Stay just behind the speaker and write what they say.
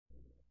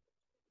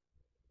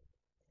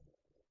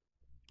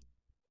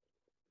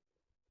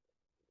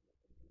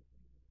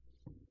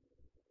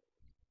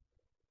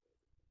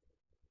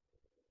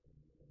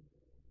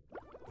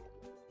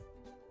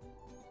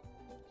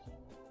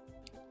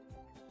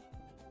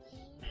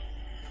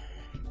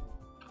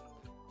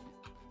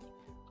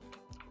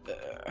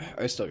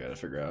I still gotta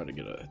figure out how to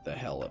get the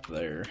hell up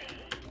there.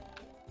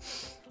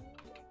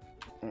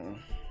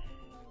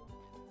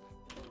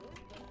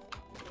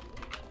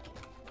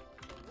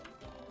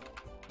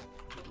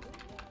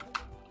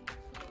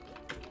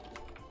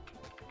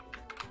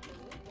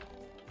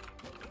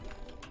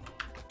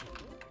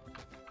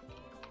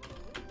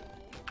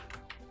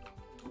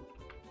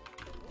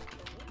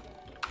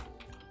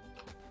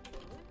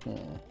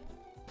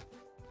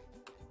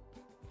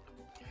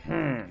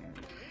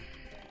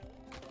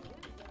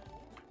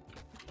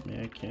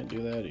 Yeah, I can't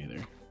do that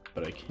either,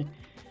 but I can.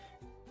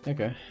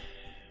 Okay.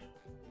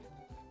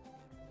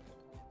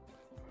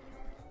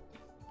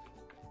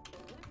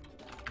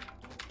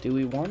 Do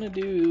we want to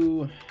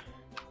do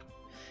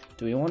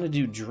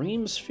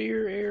Dream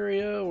Sphere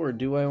area, or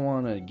do I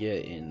want to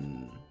get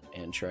in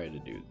and try to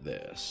do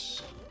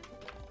this?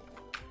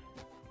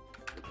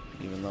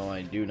 Even though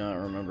I do not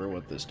remember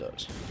what this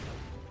does.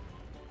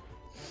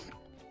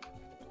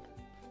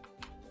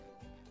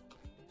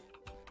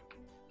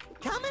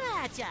 Coming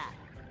at ya!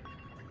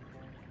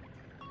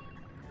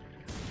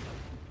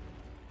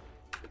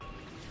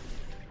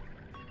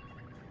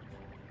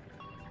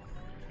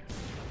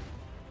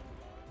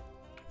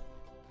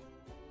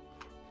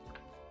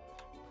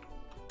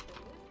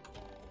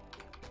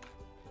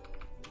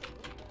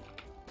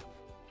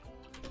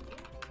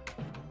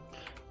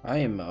 I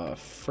am a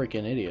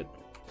freaking idiot.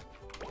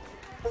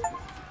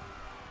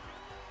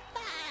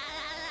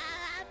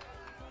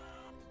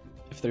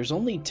 If there's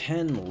only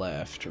 10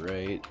 left,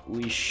 right,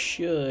 we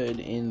should,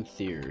 in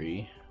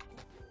theory...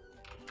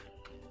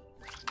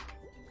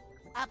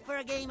 Up for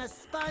a game of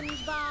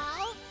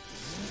SpongeBob?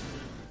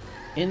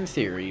 In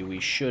theory,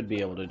 we should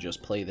be able to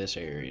just play this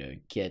area,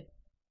 get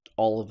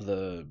all of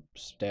the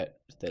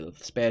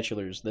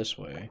spatulas this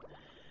way.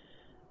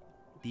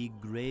 The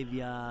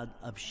graveyard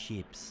of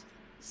ships.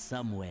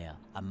 Somewhere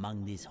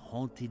among this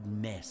haunted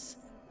mess,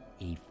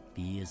 a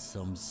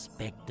fearsome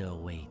specter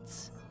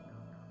waits.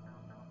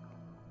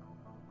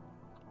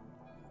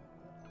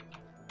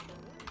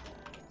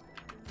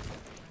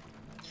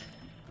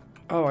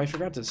 Oh, I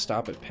forgot to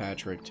stop at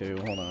Patrick, too.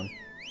 Hold on.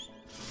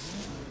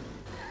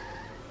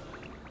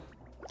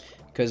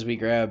 Because we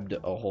grabbed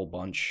a whole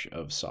bunch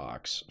of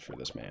socks for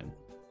this man.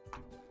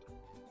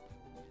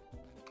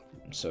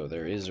 So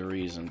there is a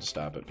reason to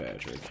stop at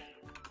Patrick.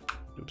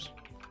 Oops.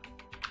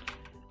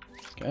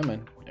 Come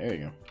on. There you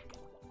go.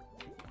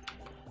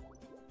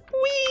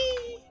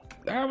 Whee!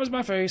 That was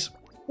my face.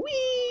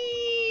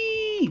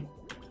 Whee!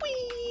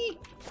 Whee!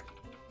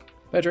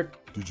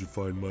 Patrick. Did you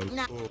find my...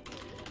 No. Oh.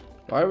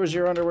 Why was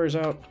your underwears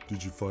out?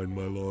 Did you find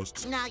my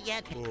lost... Not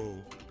yet. Oh.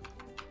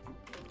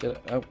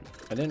 Oh,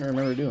 I didn't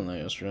remember doing that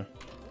yesterday.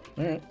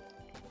 Alright.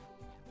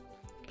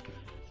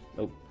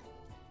 Oh.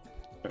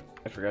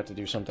 I forgot to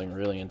do something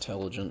really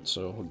intelligent,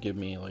 so give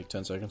me like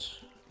 10 seconds.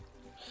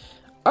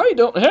 I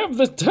don't have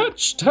the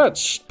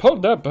touch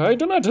pulled up. I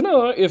do not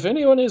know if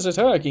anyone is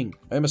attacking.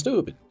 I'm a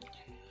stupid.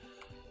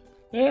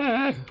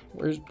 Ah,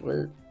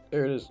 where?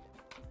 There it is.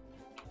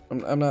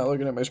 I'm not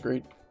looking at my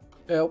screen.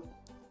 Help.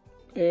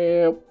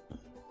 Help.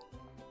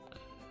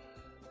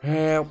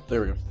 Help.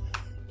 There we go.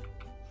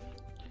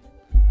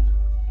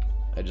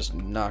 I just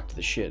knocked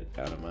the shit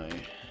out of my...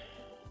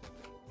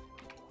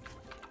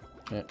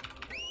 Yeah.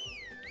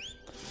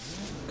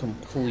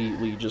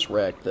 Completely just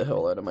racked the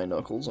hell out of my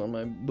knuckles on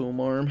my boom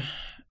arm.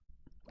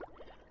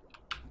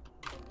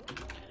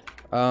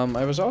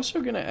 I was also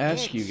gonna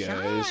ask you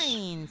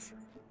guys...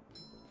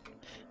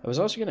 I was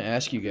also gonna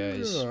ask you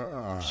guys...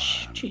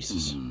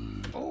 Jesus.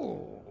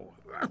 Oh,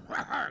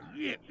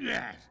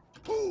 yes.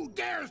 Who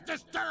dares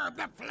disturb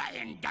the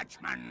Flying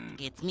Dutchman?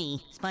 It's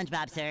me,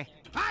 SpongeBob, sir.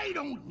 I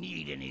don't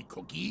need any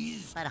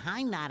cookies. But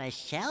I'm not a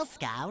Shell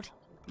Scout.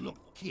 Look,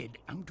 kid,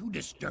 I'm too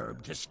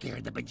disturbed to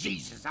scare the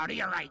bejesus out of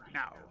you right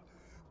now.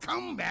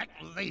 Come back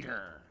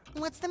later.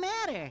 What's the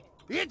matter?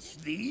 It's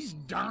these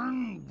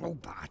darn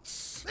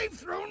robots. They've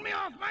thrown me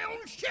off my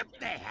own ship,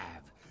 they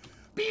have.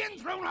 Being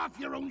thrown off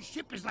your own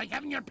ship is like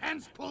having your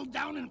pants pulled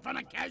down in front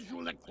of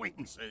casual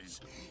acquaintances.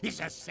 It's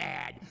a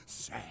sad,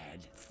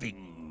 sad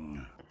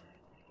thing.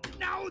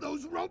 Now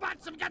those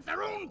robots have got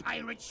their own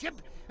pirate ship,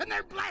 and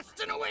they're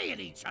blasting away at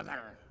each other.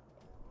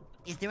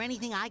 Is there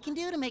anything I can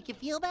do to make you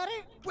feel better?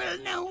 Well,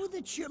 now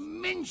that you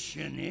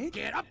mention it,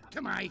 get up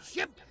to my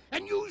ship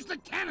and use the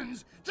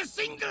cannons to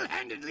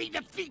single-handedly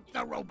defeat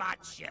the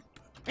robot ship.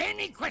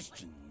 Any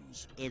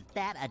questions? Is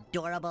that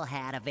adorable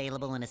hat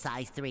available in a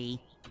size 3?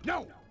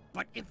 No,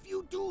 but if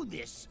you do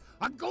this,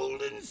 a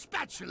golden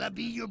spatula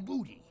be your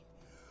booty.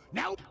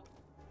 Now...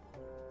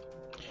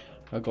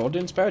 A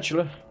golden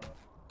spatula.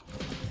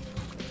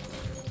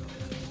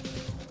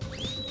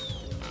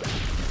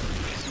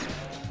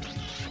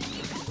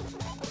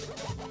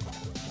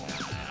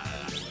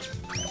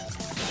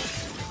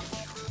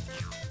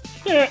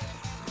 Yeah.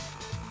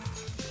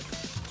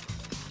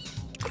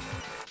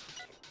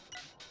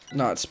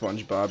 Not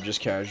SpongeBob,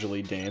 just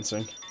casually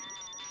dancing.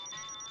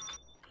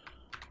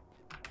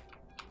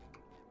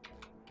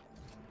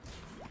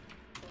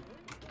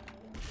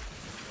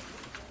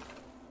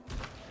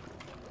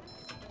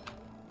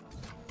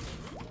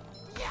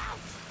 Yeah!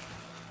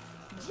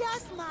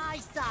 just my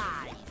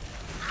size.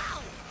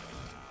 Ow!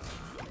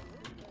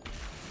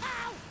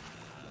 Ow!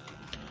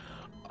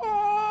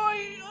 Oh,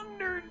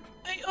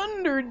 I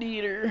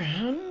underdid her.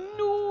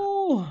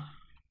 No.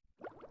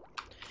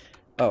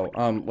 Oh,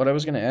 what I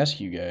was gonna ask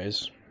you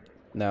guys,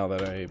 now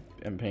that I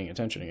am paying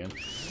attention again.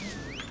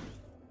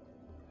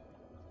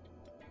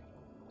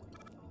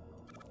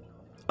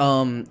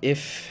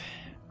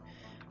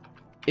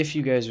 If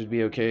you guys would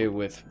be okay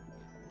with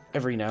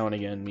every now and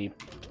again me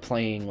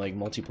playing like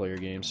multiplayer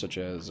games such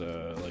as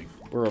like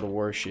World of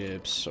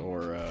Warships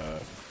or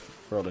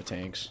World of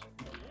Tanks.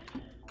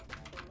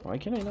 Why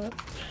can I not?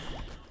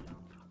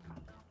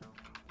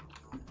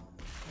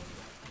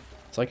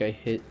 It's like I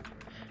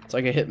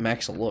hit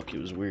max look. It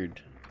was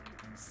weird.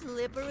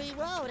 Slippery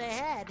road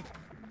ahead.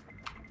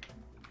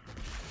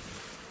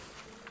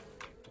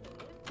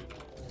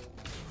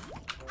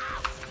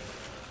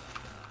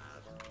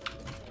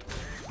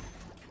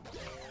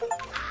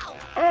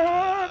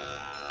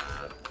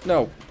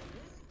 No.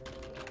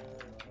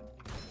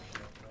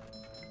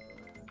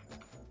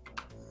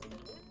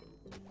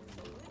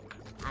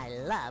 I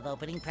love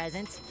opening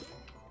presents.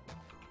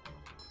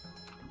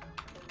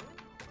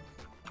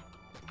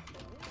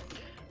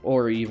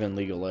 Or even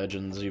League of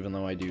Legends, even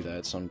though I do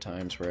that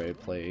sometimes where I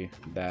play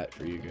that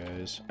for you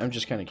guys. I'm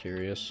just kind of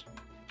curious.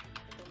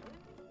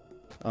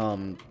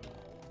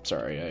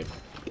 Sorry,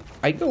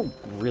 I go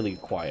really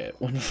quiet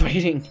when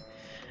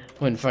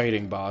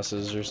fighting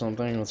bosses or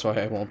something. That's why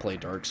I won't play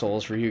Dark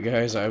Souls for you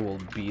guys. I will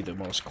be the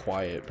most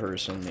quiet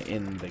person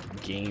in the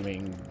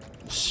gaming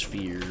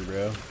sphere,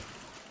 bro.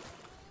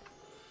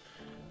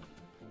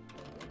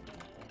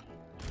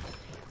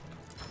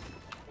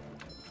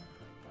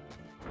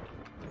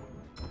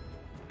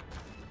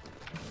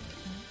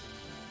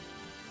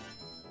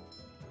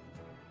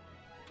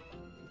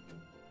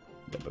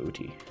 The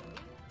booty.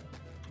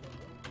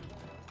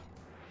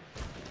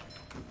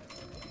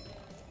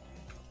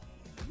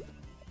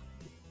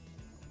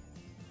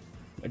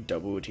 A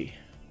booty.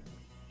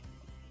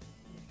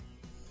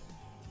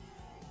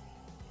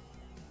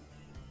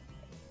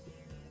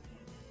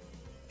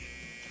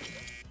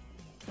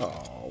 Oh,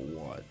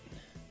 what?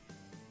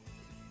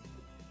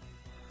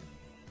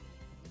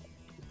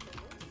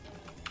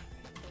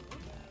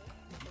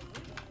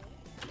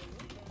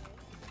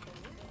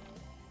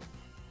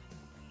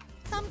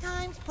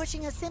 Sometimes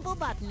pushing a simple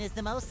button is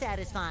the most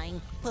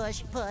satisfying.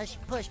 Push, push,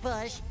 push,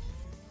 push.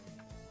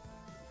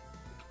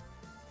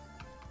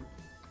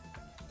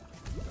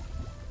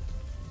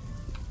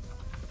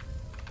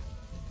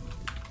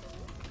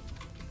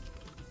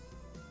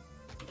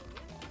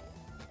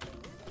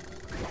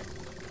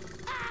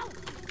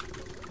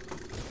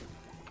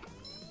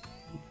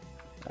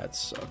 That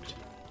sucked.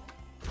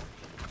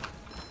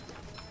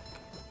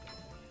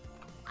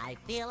 I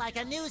feel like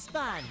a new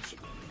sponge.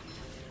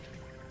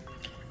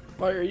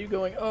 Why are you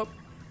going up?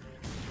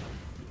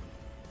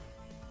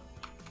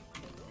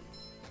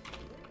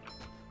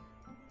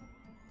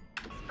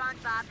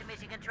 SpongeBob to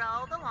mission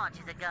control. The launch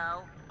is a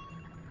go.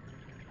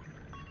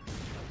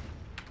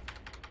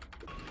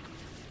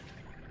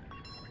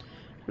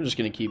 We're just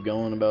gonna keep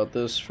going about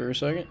this for a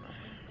second.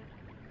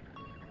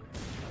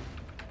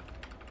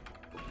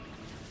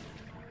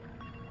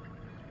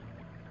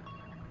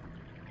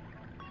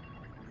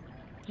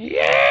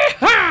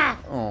 Yeah!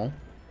 Oh.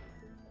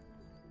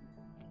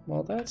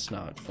 Well, that's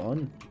not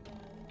fun.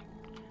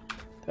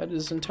 That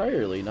is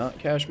entirely not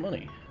cash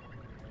money.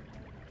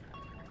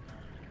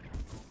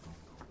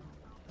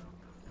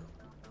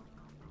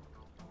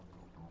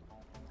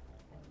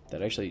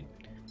 That actually...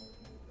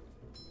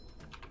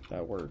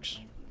 that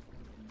works.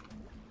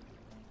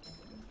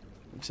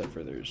 Except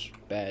for there's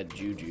bad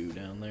juju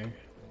down there.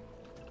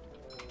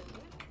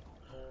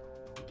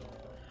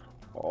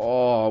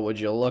 Oh, would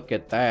you look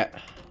at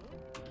that?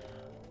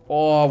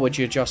 Oh, would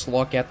you just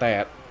look at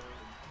that?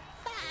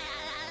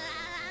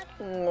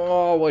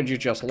 Oh, would you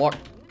just look?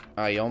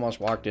 I almost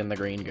walked in the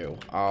green goo.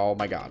 Oh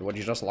my god, would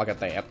you just look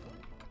at that?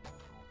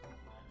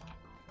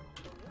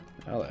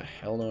 How the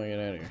hell do I get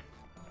out of here?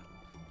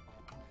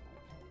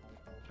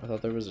 I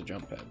thought there was a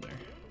jump pad there.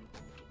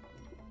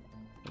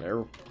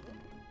 Hello?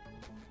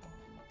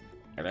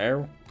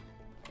 Hello?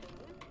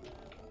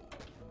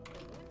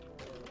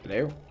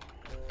 Hello?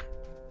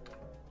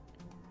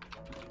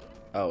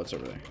 Oh, it's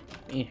over there.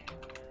 Eh.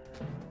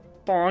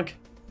 Bonk.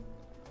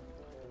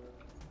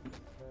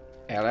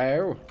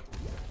 Hello?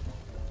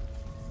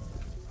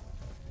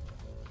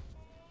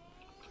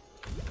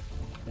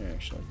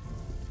 Actually.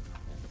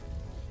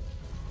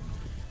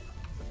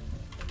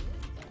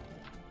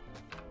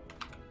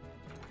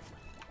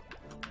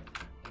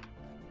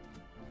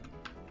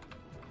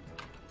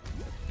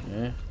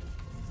 Yeah.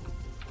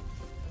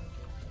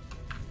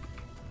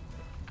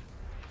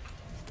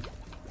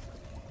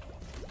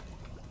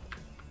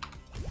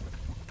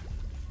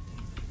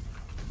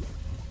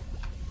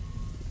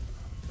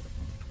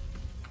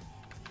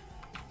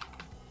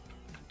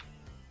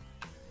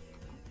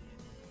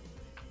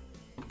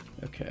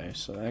 Okay,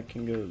 so that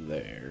can go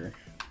there.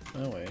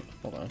 Oh wait,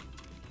 hold on.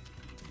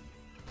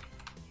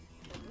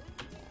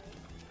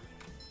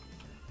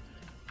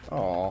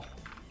 Aw.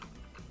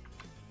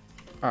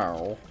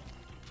 Ow.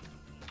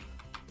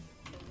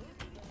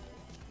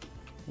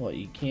 What,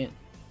 you can't...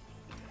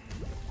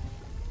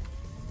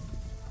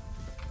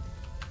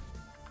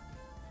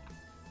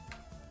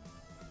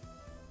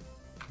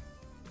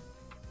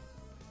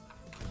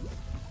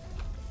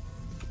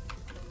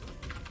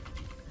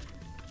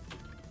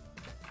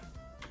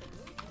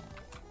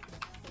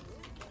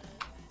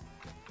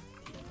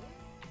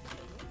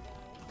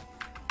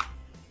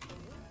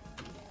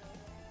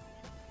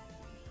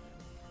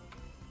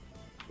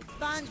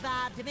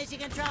 SpongeBob to mission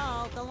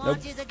control. The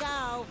launch is a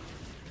go.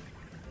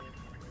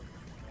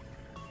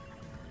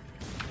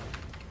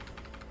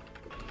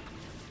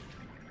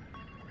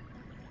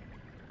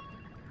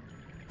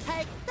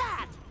 Take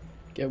that!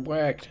 Get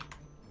whacked.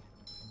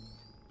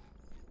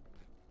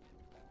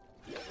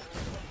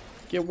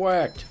 Get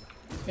whacked.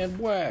 And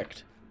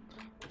whacked.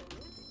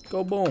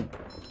 Go boom.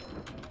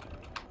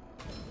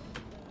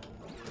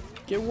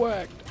 Get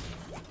whacked.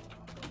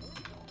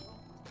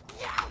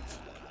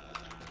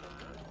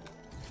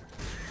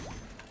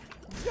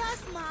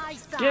 Just my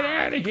size. Get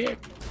out of here.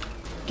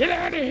 Get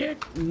out of here,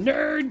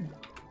 nerd.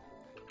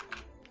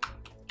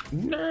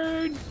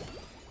 Nerd.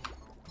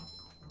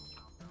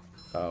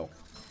 Oh.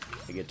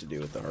 I get to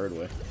do it the hard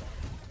way.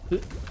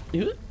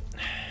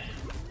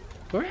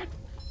 What?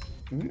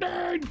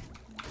 Nerd!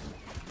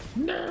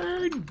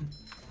 Nerd!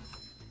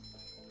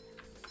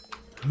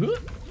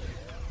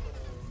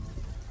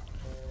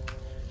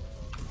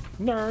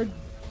 Nerd!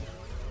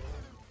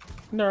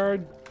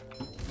 Nerd!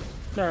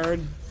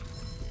 Nerd!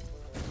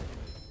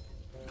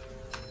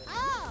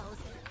 Oh,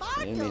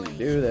 I didn't mean to sparkly.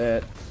 do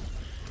that.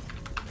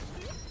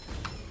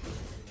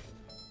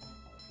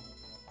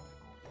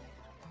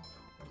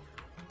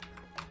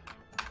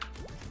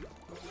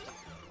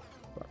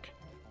 Fuck.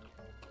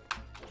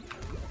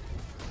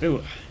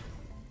 Ooh.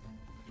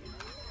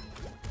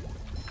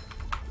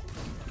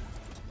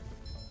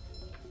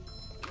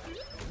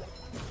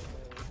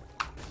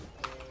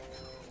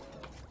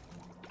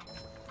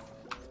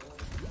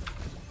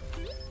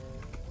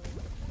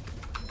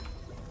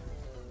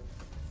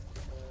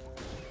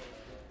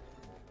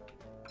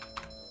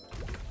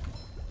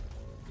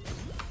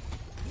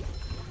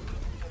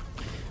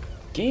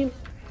 Game.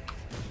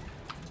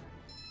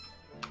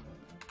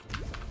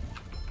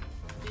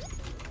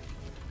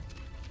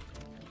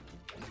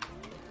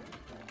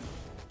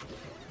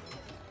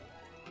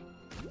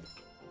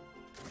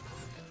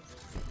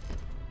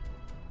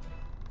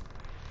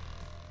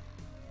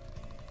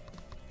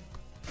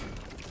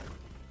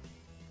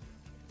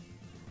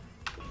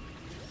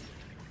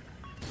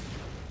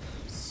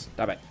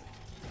 Stop it.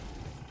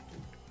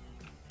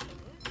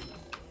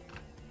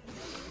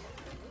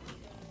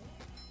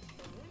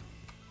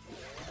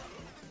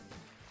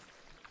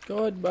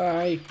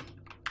 Goodbye.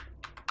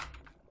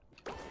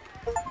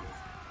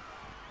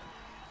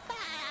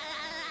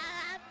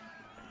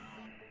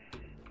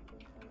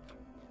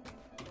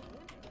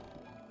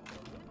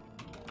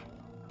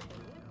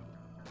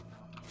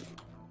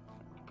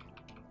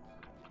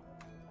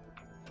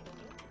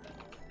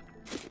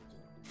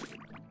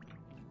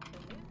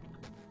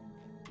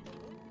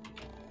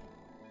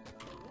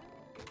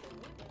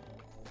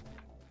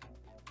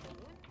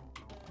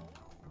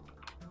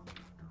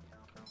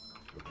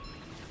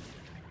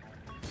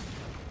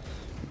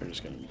 We're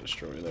just gonna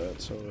destroy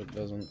that so it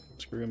doesn't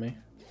screw me.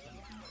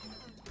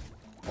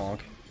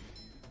 Bonk.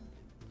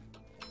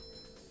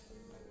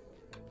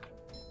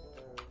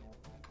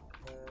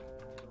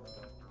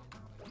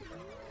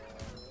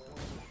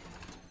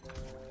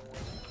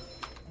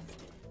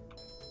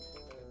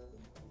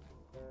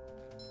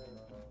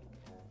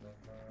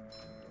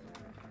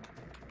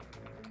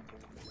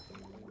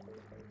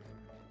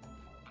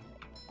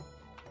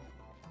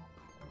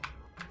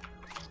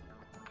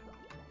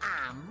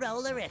 I'm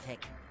rollerific.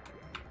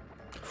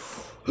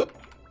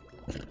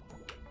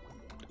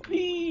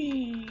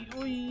 Wee,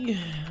 wee,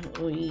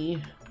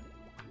 wee.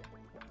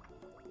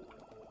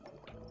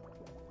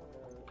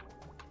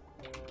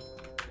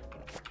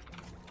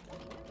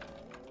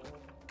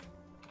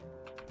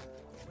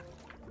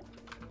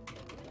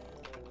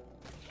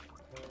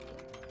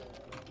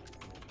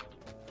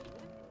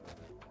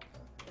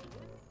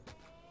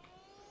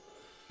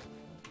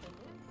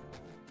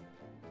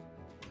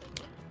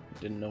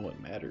 Didn't know it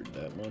mattered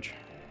that much.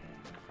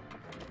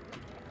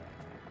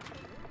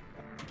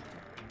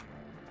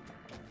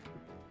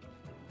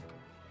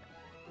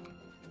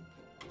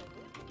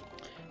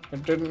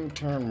 It didn't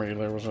tell me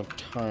there was a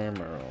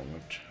timer on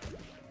it.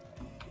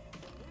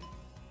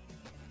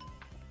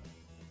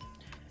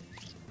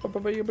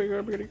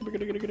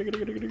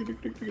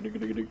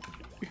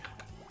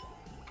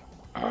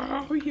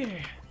 Oh yeah!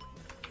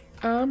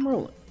 I'm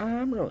rolling,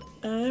 I'm rolling,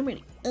 I'm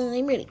ready,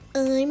 I'm ready,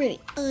 I'm ready,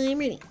 I'm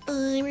ready,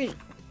 I'm ready.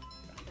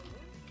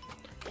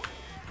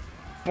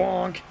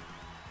 Bonk!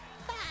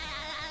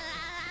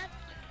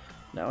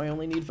 Now I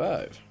only need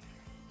 5.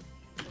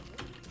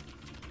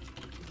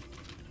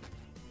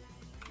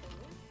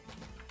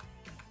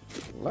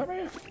 Let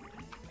me.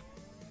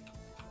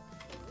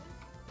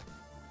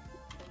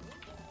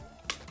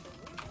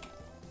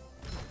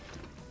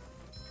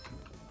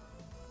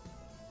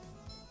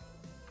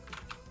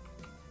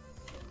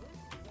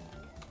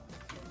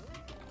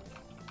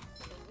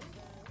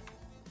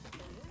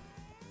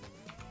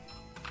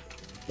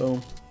 Boom.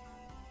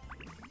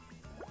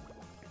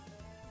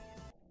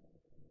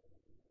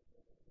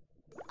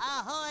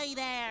 Ahoy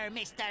there,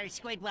 Mr.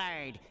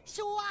 Squidward!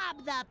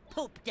 Swab the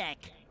poop deck!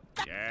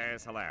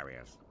 Yes,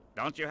 hilarious.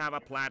 Don't you have a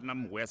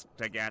platinum wisp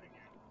to get?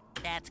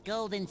 That's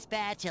golden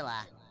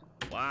spatula.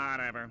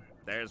 Whatever.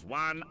 There's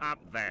one up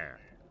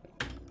there.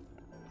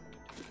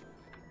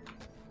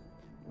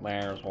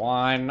 There's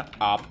one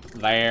up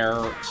there,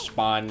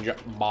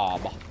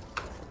 SpongeBob.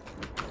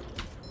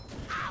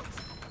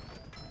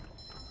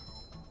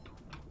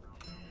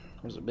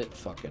 That was a bit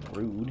fucking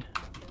rude.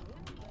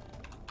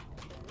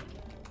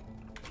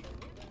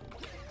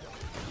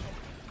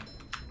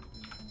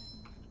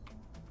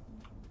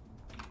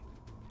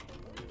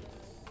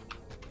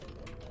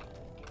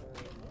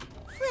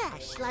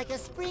 Fresh like a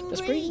spring breeze.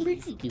 The spring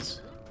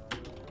breeze.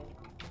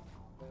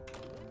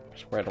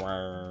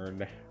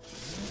 Squidward.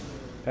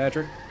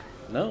 Patrick?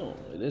 No,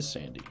 it is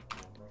Sandy.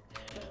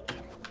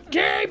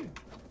 Gabe!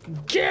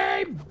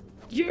 Gabe!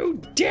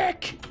 You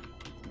dick!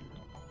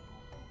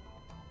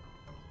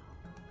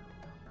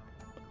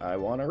 I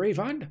want a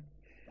refund.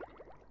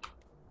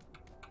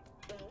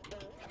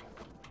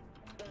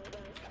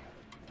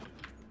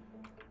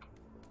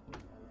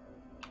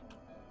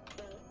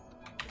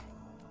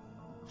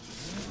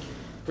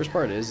 First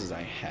part is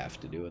I have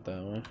to do it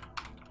that way.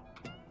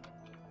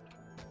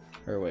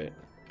 Or wait.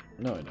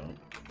 No, I don't.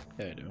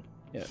 Yeah, I do.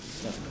 Yeah,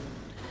 no.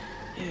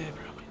 Yeah, I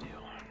probably do.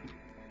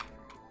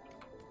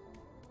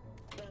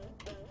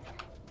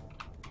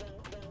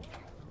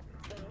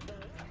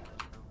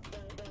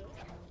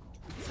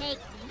 Take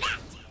that!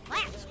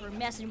 That's for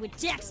messing with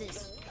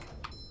Texas.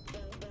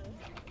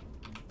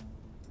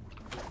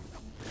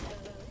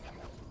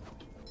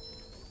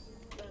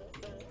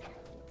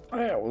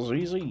 That was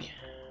easy.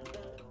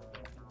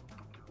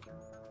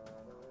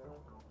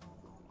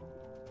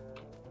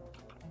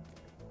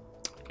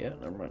 Yeah,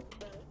 never mind.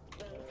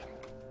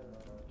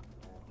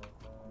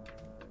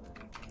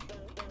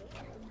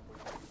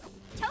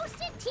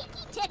 Toasted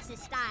tiki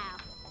Texas style.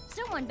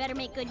 Someone better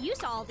make good use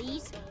of all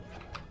these.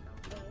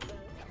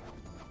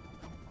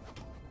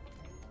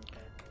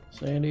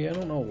 Sandy, I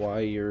don't know why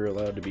you're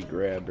allowed to be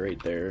grabbed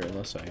right there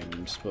unless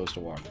I'm supposed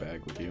to walk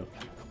back with you.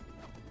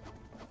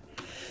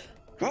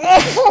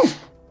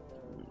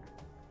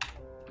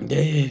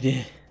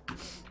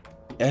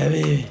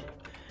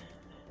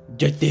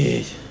 Just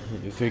this.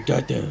 I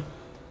forgot to.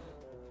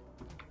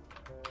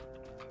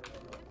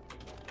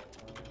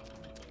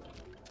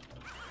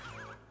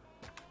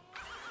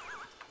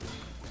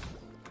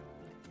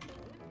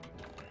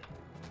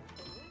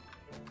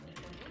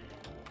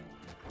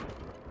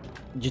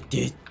 Just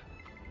did.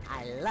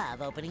 I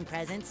love opening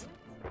presents.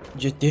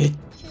 Just did.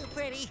 Too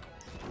pretty.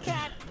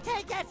 Can't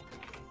take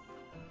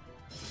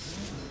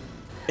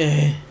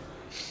it.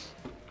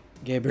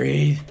 Get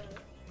breathe.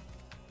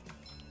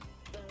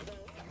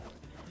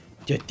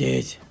 Just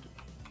did.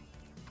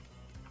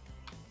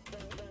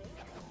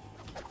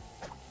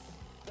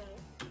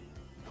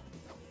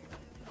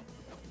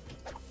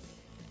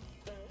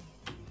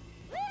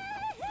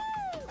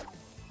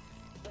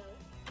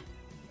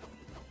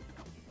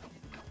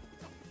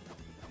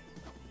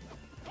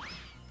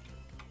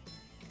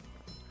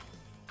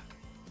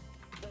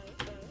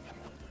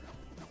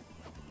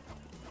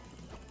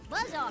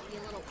 Buzz off, you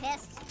little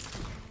pests.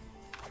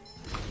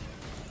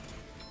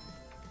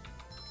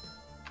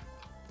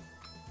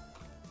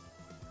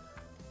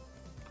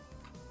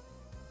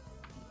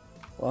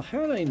 Well,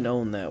 had I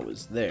known that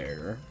was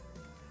there,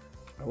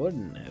 I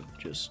wouldn't have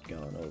just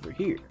gone over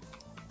here.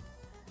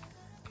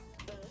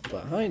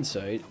 But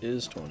hindsight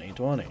is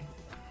 20/20.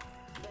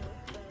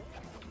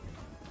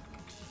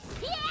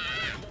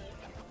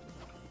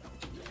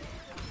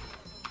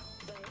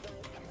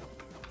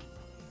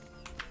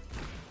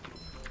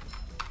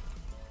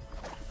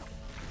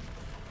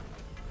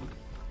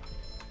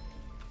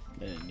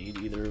 I didn't need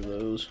either of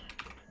those.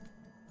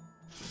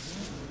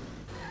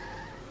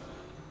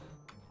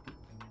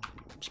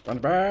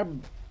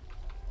 SpongeBob!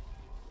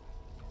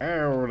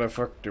 How the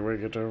fuck do we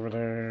get over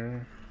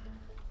there?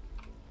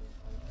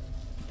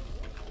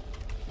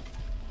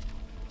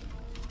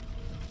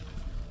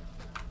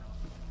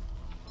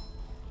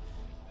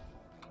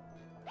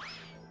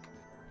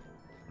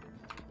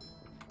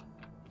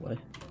 What?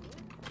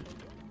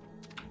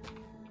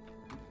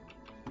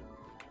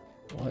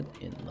 What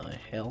in the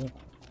hell?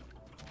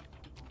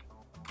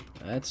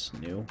 That's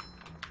new.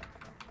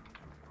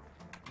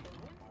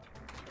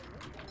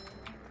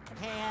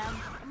 Hammer.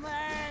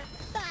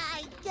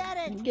 I get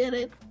it. Get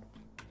it.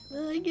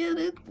 I get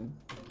it.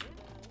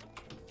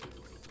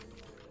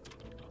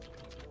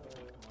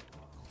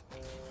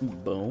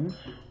 Boom.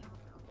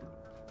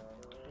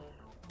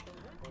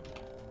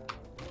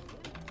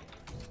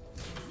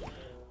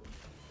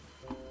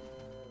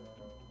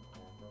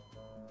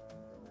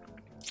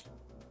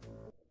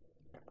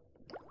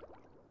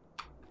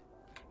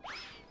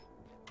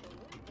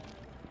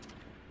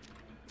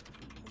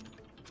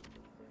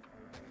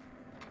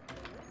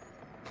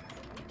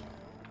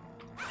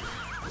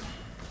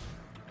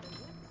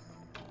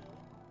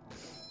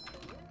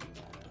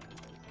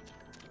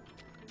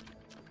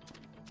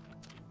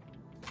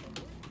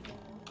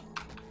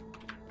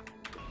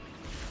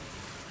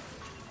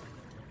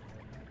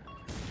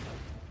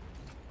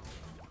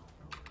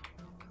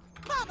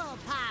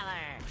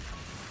 power.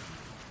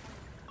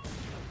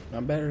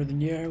 I'm better than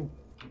you.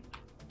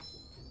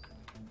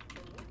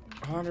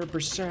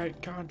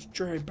 100%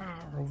 concentrated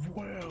power of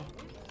will.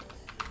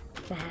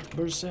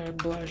 5%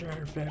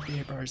 pleasure,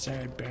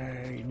 50%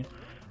 pain,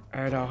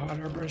 and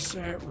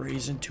 100%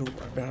 reason to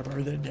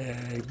remember the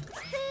name.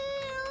 Still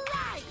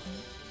right.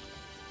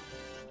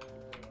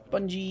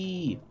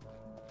 Bungee.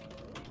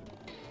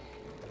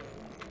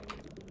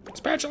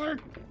 Spatula.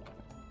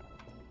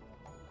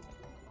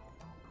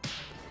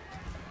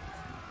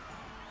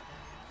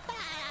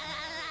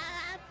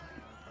 Ah,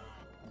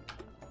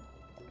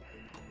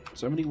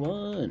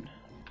 71.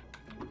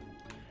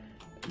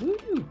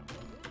 Woo!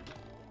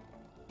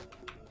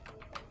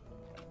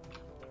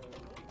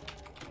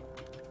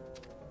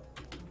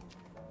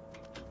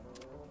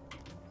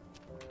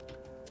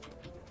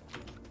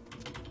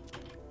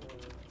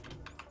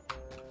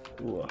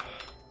 Ooh.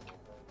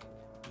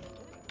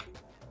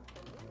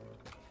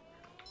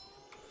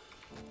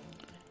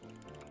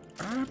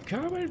 I'm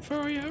coming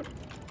for you.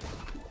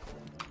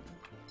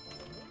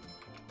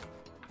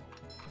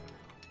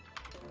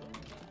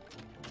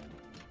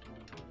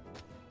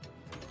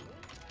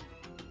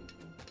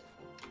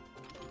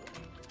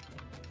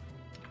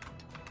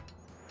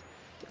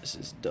 This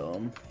is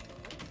dumb.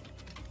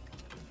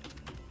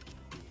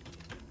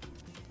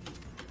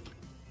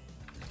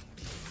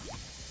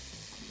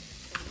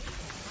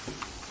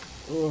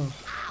 Oh,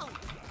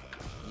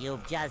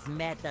 You've just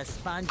met the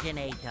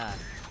Sponginator.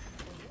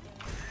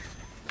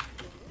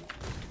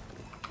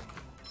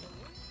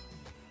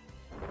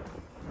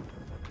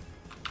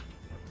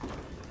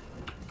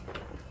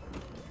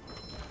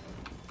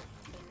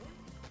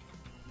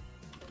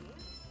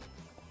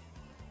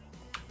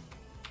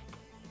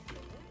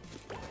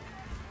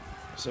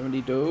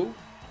 $72.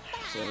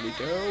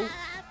 $72.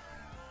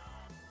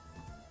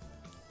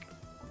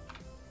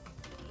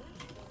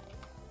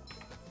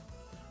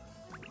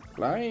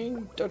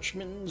 Flying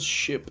Dutchman's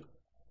ship.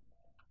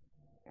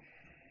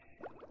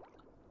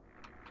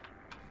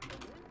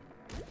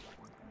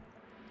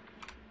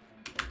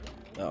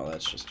 Oh,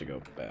 that's just to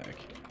go back.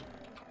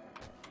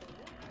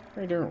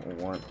 I don't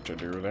want to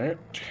do that.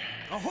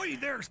 Ahoy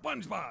there,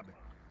 SpongeBob!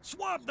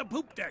 Swab the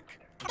poop deck!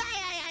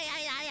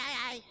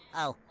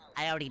 Oh,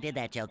 I already did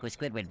that joke with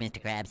Squidward,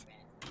 Mr. Krabs.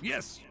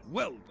 Yes,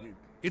 well,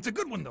 it's a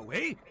good one though,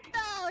 eh?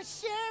 Oh,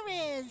 sure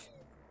is.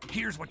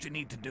 Here's what you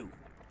need to do.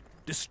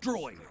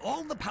 Destroy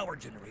all the power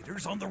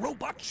generators on the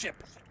robot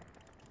ship.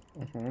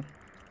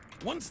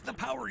 Once the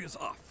power is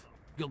off,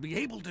 you'll be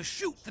able to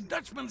shoot the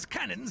Dutchman's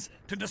cannons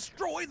to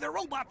destroy the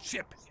robot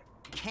ship.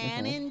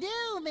 Cannon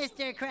do,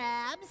 Mr.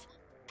 Krabs.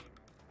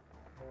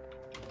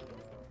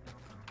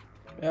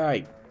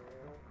 Hey.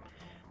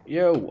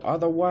 Yo,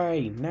 other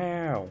way,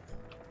 now.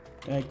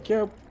 Thank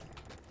you.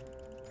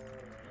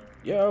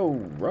 Yo,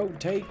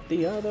 rotate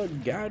the other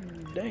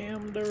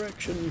goddamn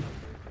direction.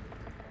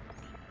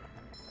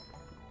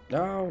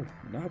 No,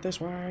 not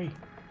this way.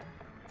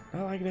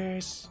 Not like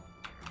this.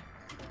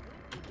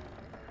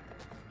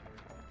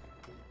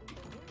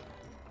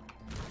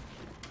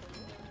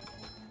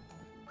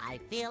 I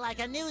feel like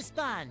a new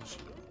sponge.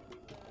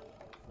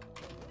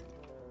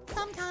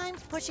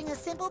 Sometimes pushing a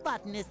simple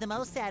button is the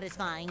most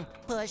satisfying.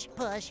 Push,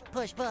 push,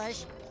 push,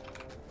 push.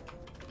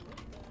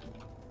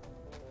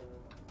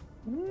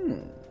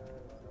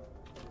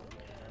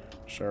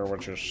 So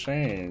what you're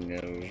saying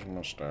is,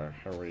 Mr.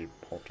 Harry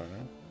Potter,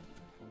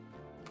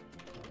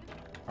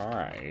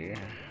 I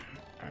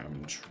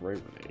am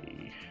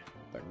truly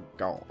the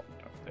god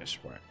of this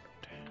world.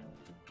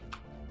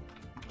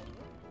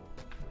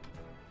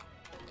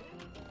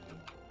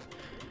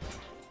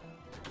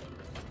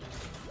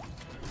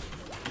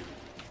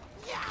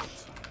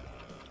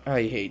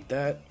 I hate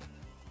that.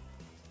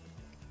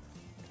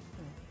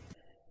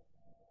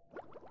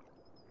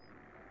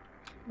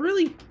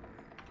 Really?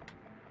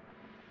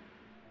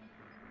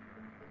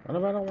 What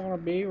if I don't want to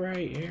be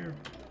right here?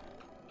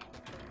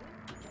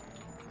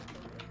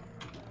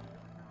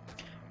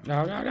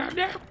 No, no, no,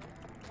 no!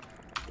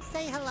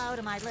 Say hello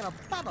to my little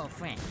bubble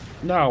friend.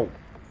 No.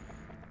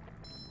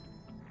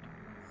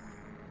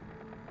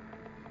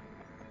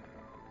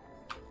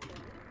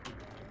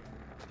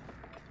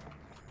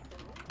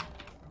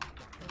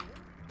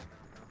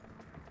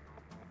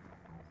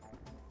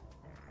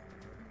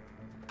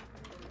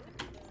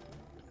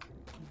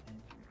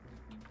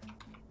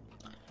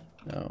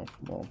 No,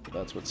 well,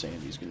 that's what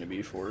Sandy's gonna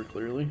be for,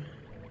 clearly.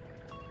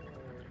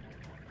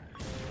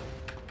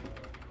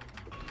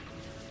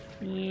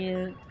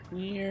 Here,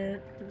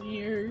 here,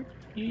 here,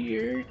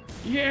 here.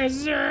 Yes,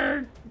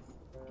 sir!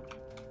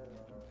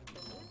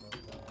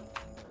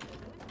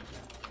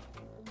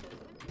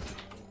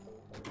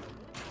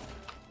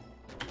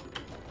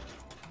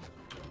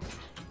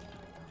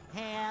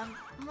 Hammer!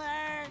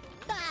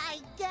 I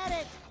get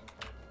it!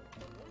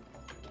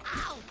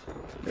 Ow!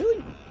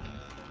 Really?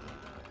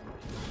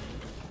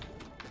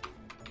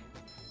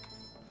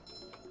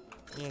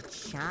 It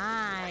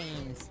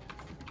shines.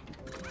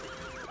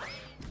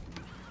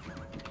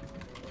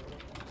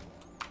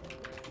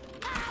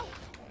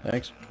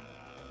 Thanks.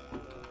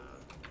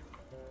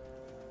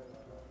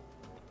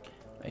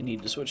 I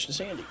need to switch to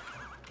Sandy.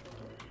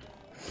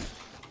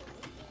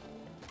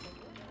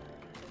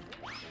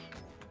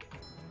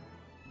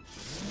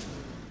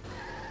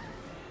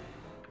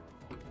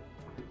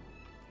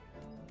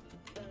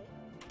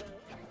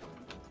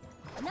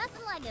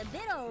 Nothing like a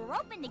bit of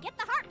roping to get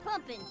the heart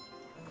pumping.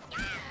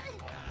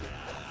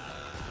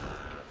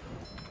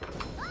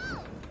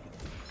 Oh!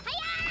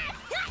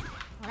 Hi-ya!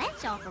 Well,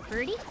 that's all for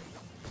pretty.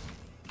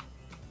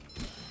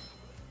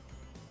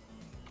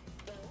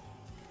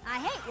 I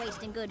hate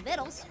wasting good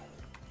victuals.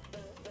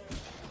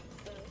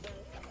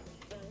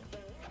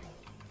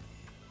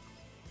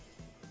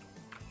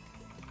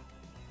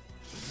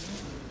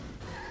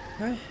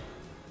 Why?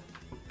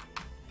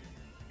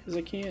 Because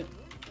I can't.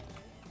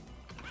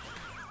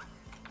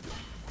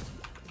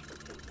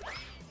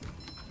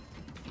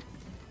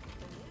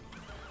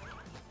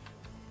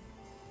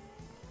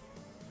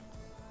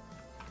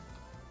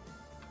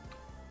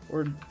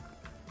 Or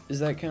is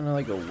that kind of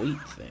like a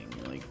weight thing?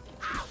 Like,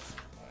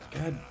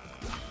 God.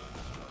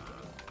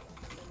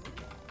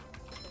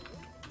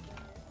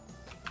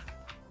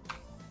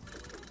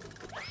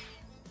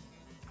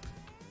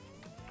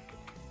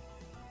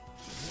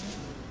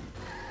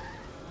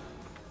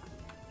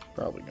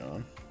 Probably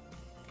gone.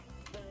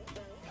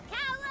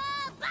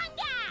 Cowabunga!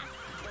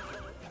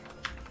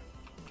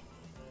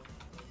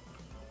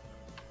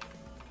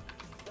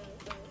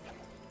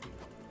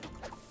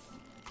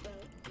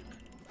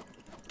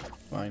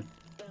 Fine.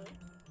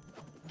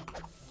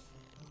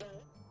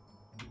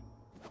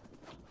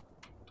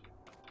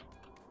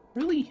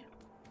 Really?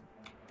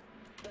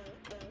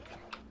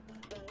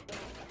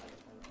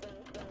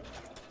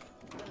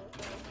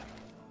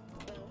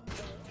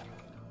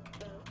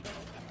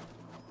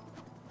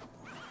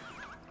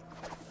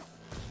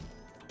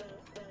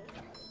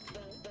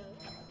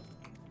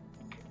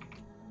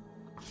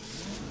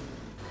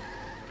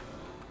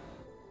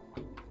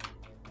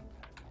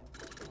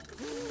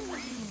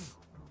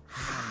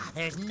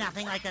 There's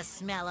nothing like the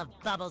smell of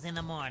bubbles in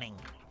the morning.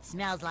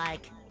 Smells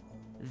like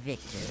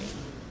victory.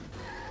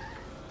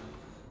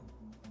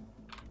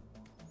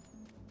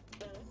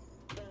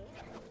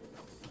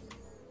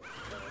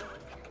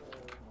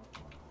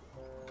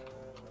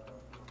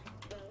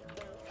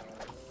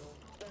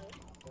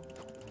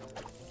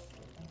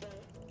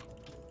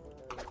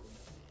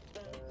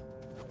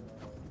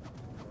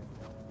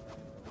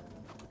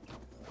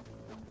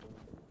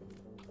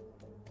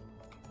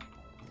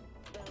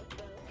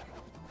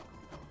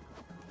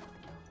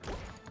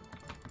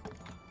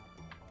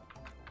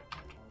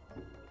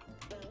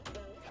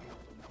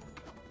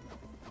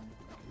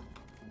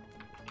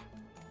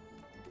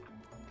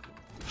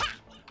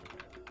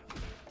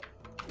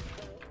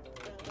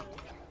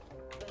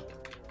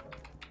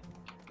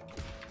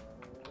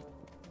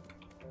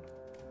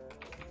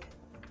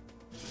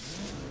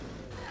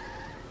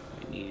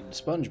 Need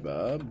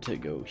SpongeBob to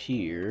go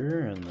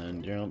here and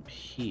then jump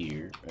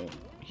here.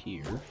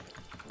 Here.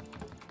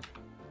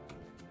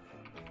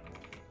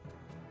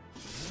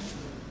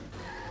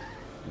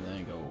 And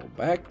then go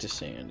back to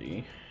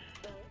Sandy.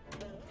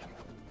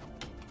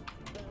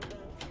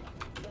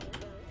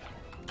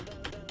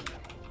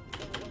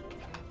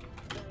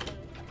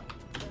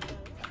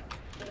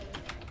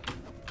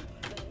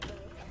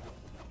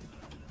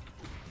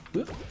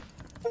 Whoop.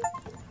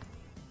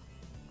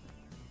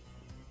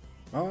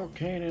 All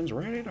cannons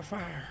ready to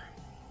fire.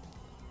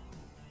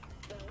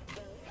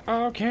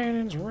 All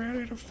cannons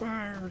ready to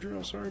fire,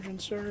 Drill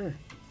Sergeant, sir.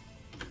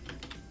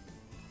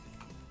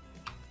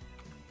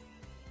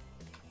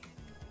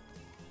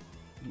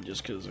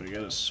 Just because I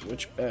gotta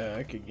switch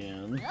back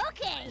again.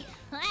 Okay,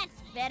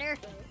 that's better.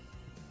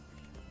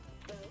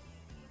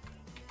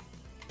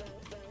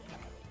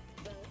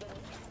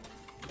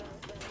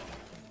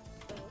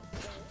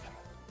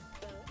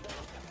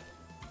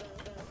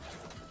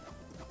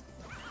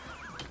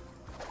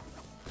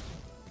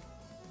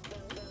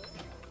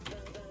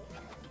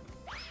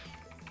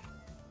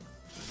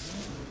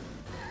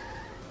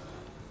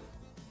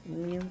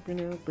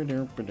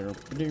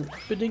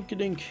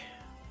 Dink.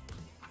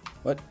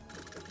 What?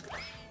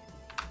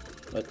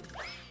 What?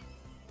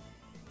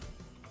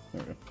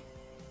 There we go.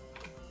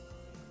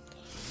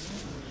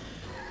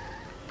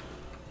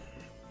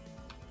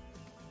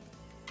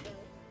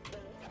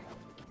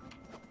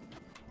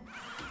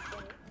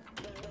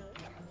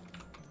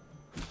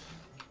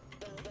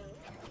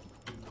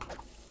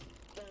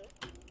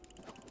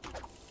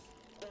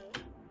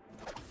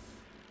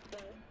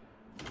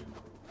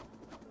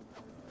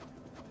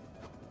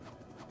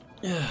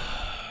 Yeah.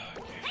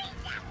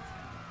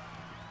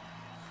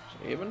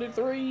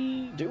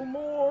 73. 2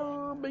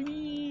 more,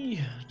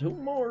 baby. 2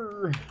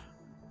 more.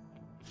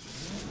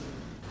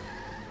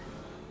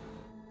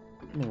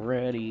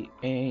 Ready,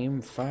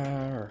 aim,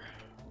 fire.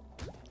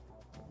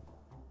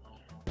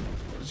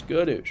 It's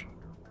goodish.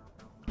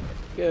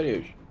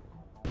 Goodish.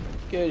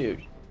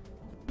 Goodish.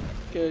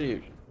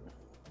 Goodish.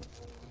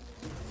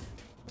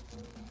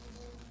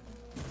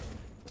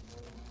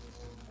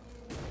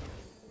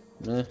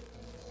 Meh.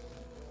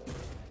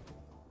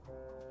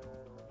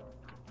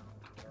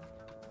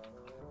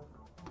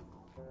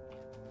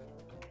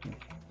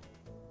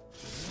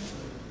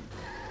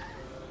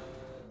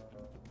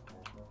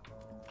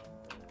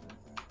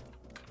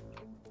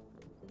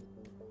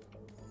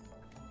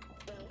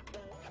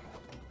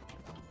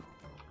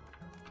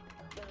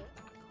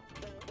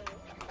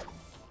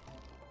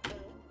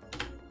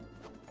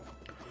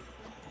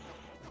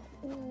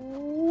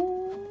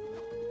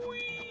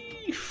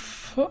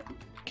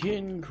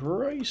 Fucking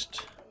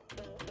Christ.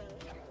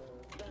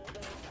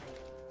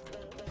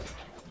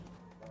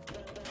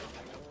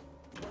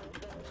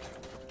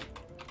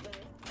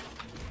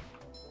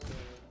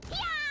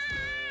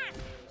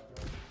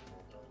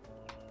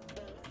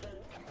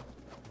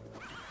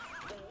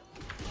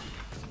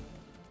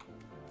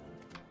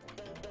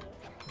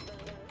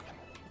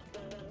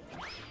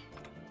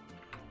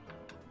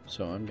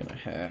 So I'm gonna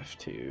have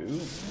to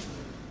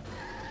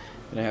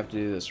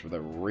do this with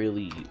a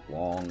really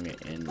long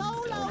and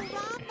dumb way.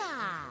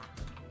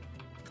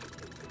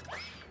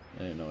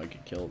 I didn't know I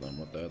could kill them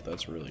with that.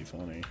 That's really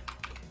funny.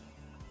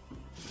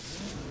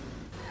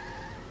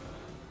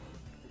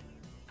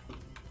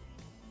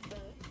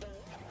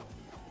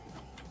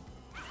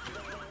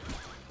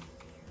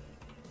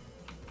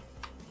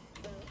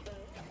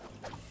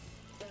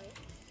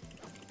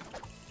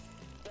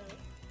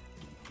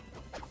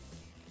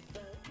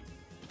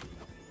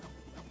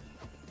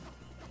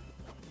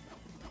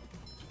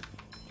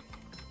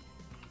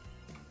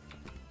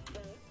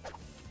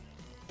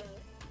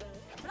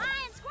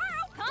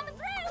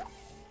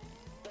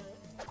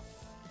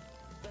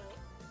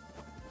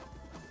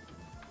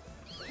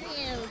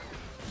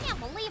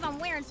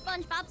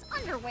 SpongeBob's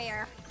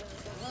underwear.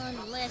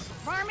 Unless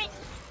varmint.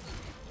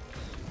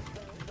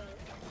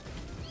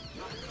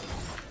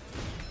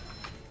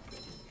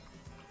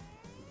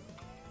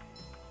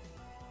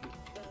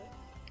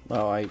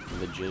 Well, I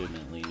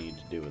legitimately need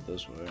to do it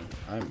this way.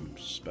 I'm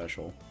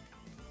special.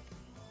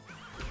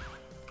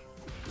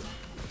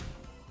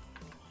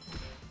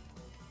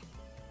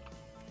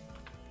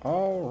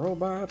 All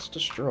robots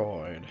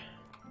destroyed.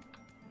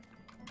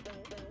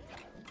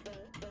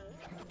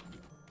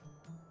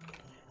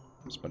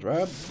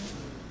 SpongeBob.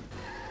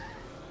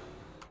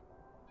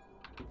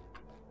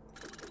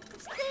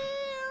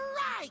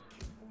 Strike!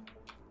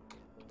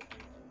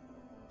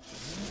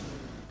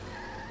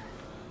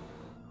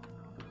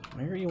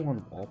 Why are you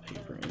on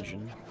wallpaper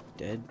engine?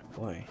 Dead?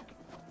 Why?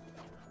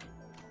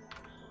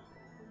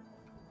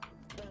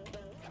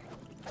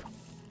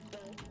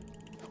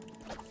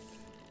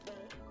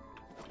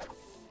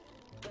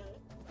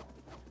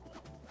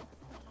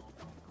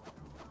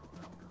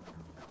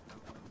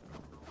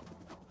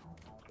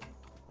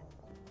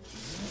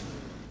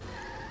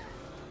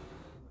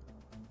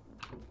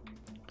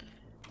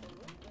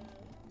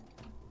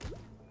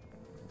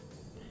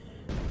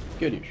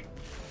 Gadoosh.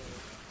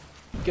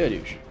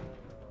 Gadoosh.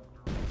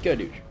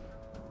 Gadoosh.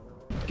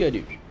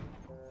 Gadoosh.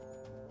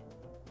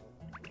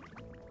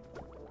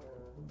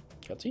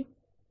 Cutscene?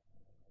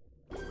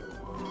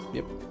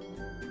 Yep.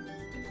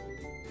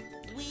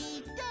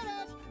 We did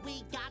it!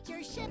 We got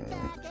your ship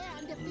back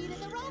and defeated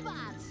the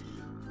robots!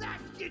 That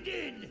you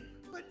did!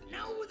 But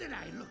now that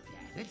I look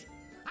at it,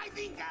 I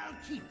think I'll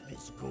keep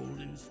this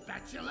golden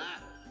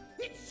spatula.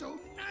 It's so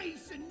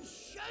nice and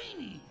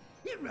shiny.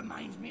 It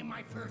reminds me of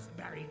my first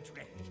buried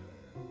treasure.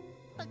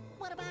 But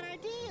what about our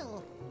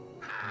deal?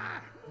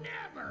 Ah,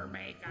 never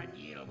make a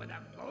deal with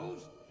a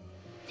ghost.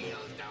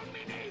 Deals don't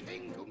mean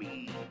anything to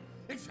me,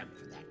 except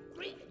for that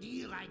great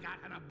deal I got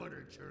on a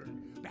butter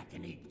churn back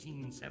in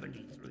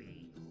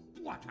 1873.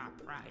 What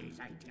a prize,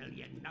 I tell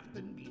you,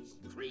 nothing beats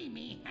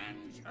creamy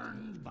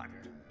hand-churned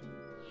butter.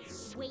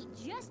 Wait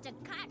just a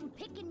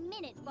cotton-picking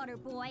minute, Butter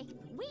Boy.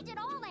 We did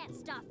all that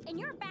stuff, and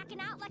you're backing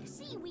out like a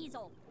sea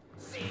weasel.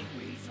 Sea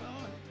weasel?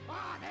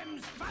 Ah,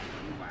 them's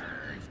fighting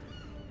words.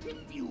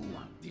 If you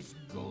want this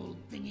gold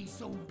thingy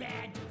so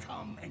bad,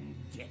 come and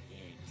get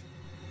it.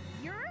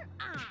 You're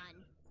on.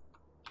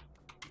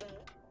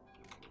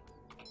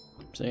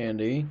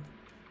 Sandy.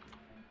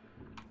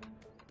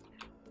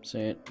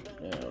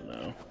 Oh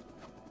no.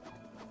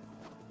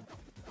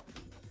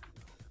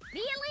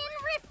 Feeling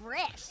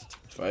refreshed.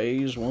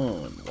 Phase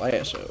 1.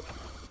 Lasso.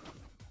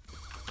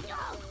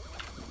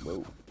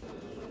 Whoa.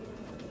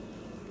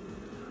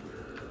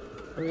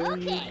 Where you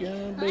Okay,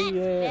 gonna that's be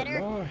at, better.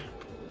 boy?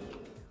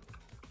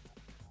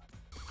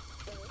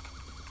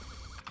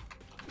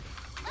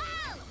 Oh!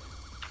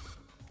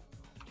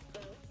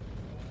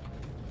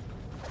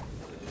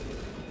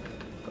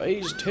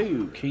 Phase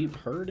 2. Keep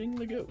hurting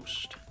the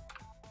ghost.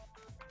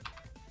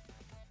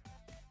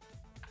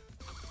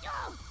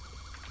 Oh!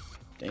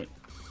 Damn.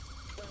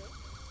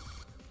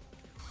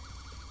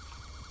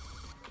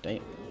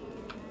 Damn.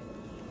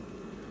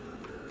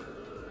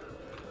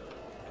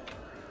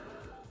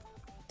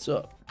 What's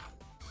up?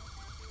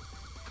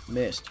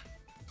 Missed.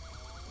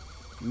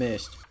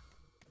 Missed.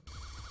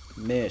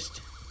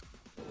 Missed.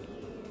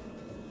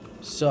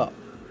 Sup?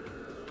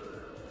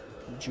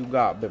 What you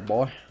got, big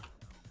boy?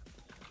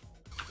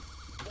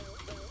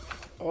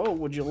 Oh,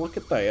 would you look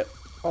at that?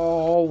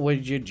 Oh,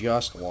 would you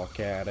just look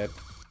at it?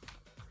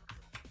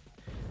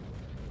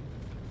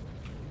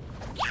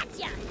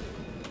 Gotcha!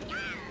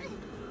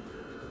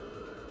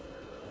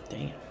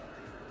 Damn.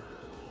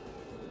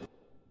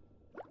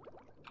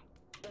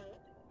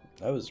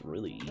 That was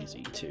really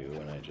easy too,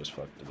 and I just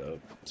fucked it up.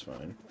 It's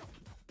fine.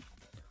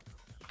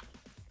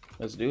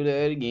 Let's do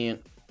that again.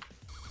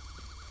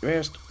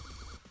 Rest.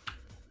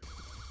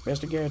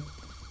 Rest again.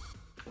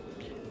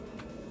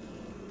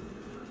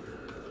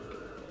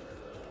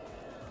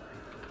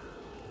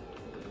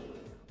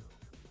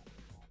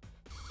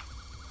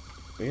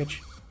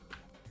 bitch.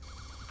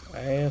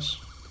 Ass.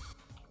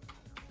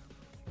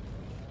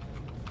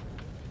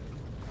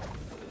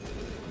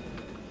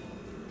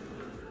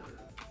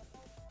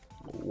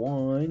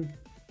 One,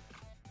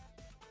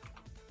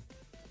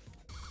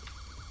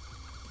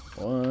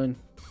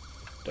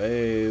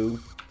 2,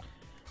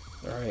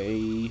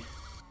 3.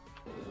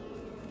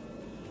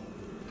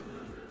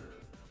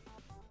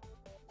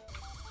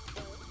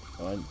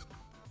 One,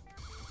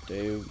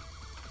 2,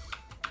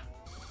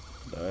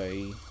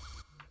 3.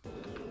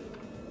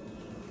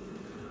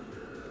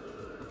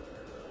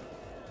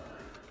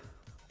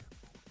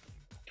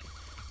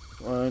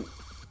 One,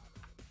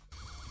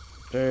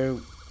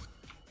 2,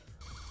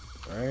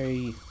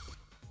 3.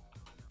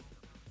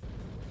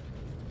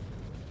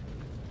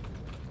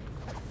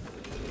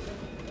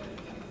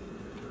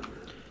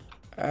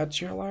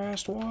 That's your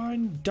last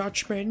one,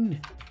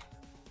 Dutchman.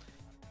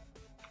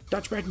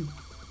 Dutchman.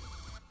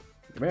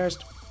 You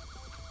missed.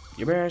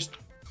 You missed.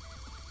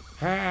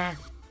 Ha.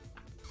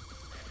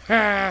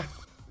 Ha.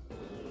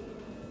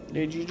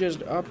 Did you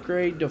just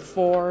upgrade to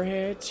 4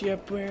 hits, you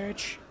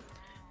bitch?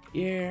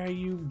 Yeah,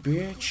 you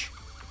bitch.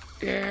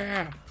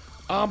 Yeah.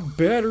 I'm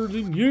better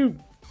than you.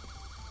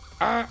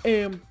 I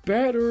am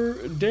better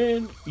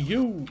than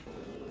you.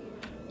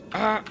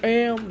 I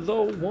am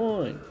the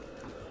one.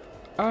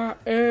 I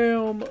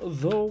am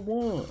the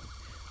one.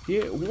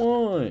 Get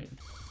 1,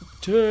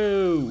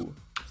 2,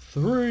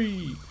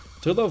 3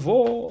 to the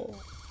 4,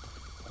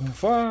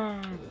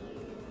 5.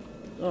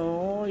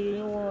 Oh, you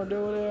didn't want to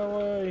do it that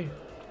way.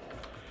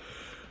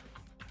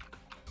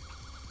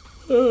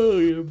 Oh,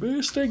 you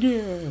missed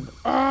again.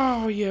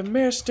 Oh, you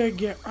missed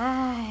again.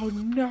 Oh,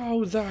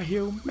 no, the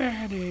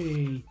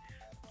humanity.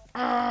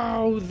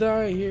 Oh,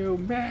 the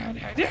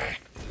humanity. Had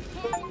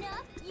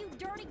enough, you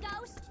dirty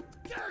ghost?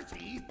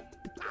 Dirty?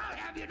 I'll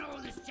have you know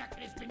this jacket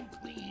has been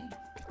cleaned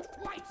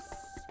twice.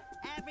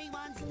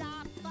 Everyone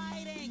stop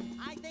fighting!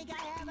 I think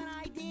I have an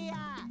idea!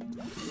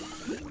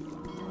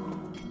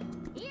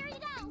 Here you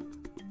go.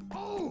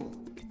 Oh,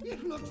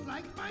 it looks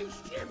like my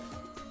ship.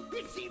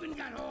 It's even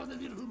got all the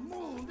little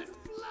mold and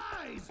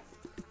flies.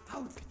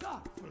 How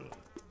thoughtful.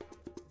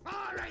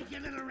 All right, you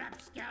little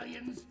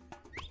rapscallions.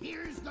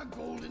 Here's the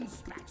golden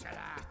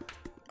spatula.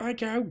 I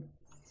go.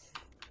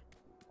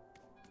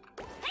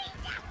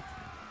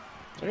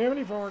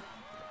 74.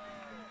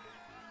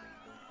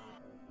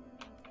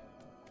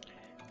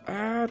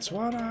 That's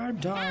what I'm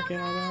talking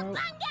about.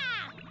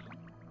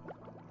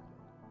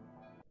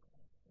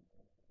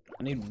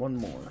 I need one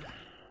more.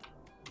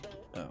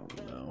 Oh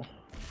no.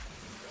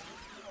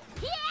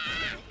 Yeah!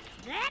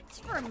 That's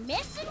for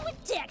messing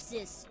with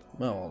Texas.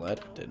 Well,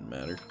 that didn't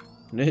matter.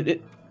 Did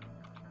it?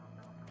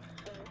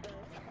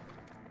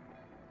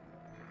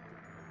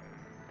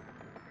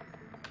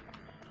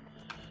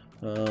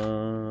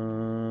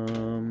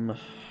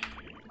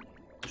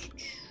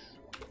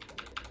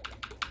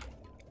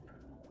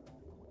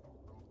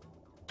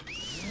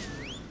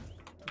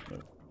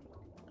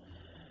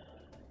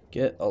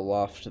 Get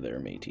aloft there,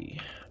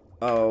 matey.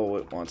 Oh,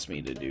 it wants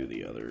me to do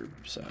the other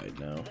side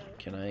now.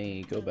 Can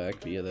I go back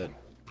via that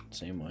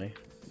same way?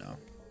 No.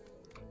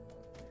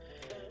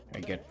 I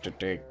get to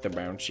take the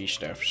bouncy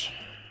stuffs.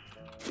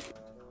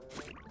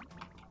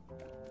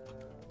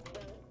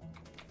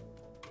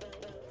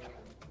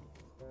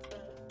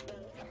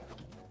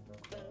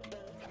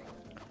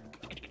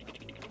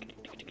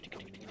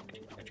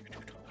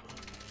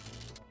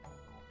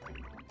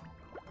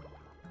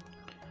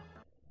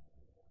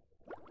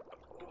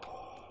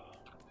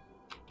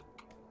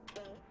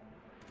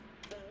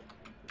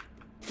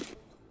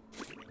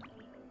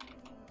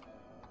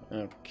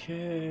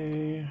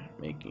 Okay,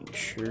 making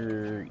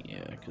sure,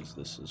 yeah, because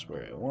this is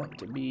where I want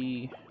to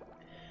be.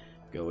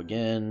 Go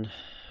again.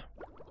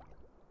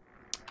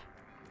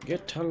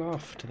 Get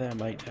aloft there,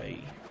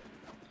 matey.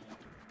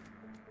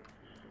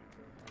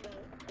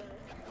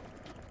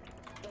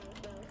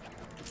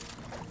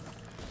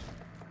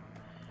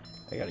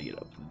 I gotta get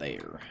up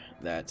there.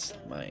 That's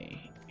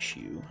my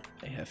issue.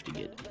 I have to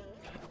get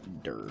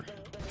der.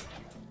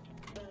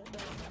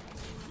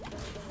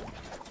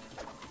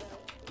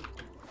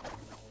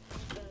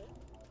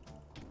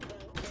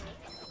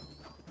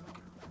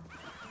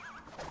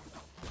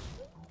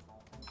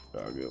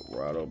 I'll get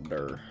right up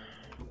there.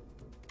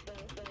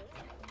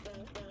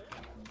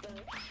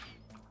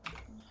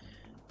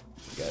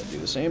 Gotta do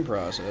the same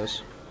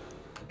process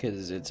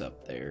because it's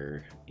up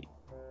there.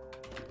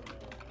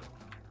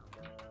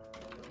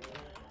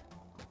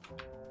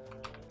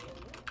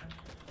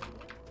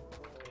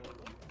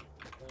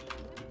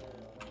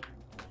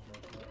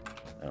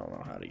 I don't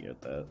know how to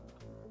get that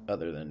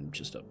other than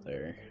just up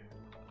there.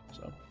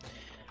 So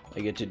I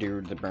get to do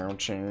the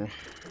bouncing.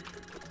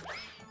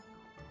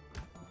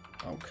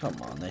 Oh, come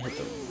on, they hit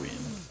the rim.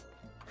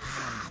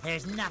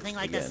 There's nothing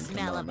like Again, the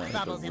smell come on, of they hit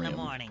bubbles the in the rim.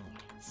 morning.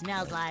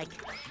 Smells like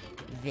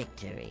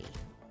victory.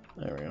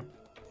 There we go.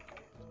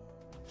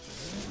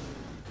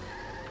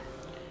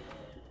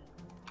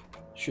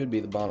 Should be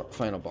the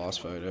final boss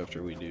fight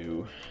after we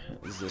do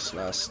this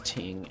last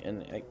ting,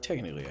 and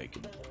technically I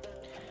could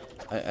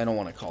I don't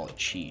want to call it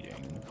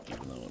cheating,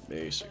 even though it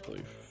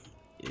basically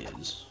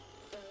is.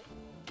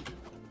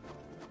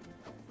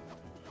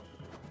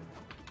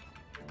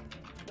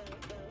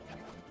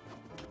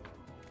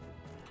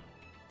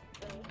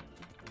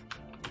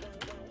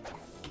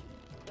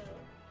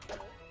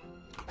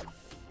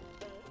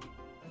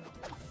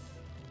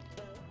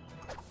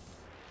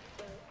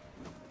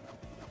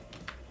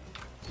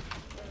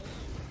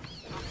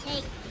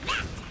 Take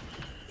that!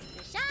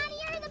 The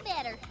shinier, the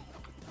better.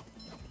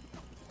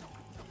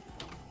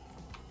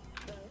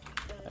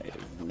 I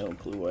have no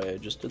clue why I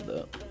just did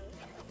that.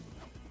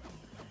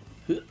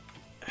 Huh.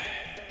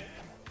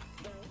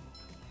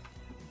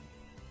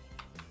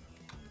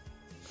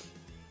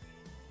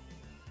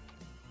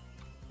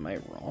 Am I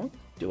wrong?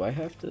 Do I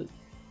have to...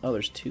 Oh,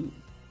 there's two.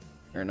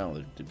 Or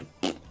no,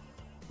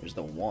 there's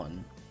the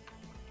one.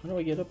 How do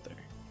I get up there?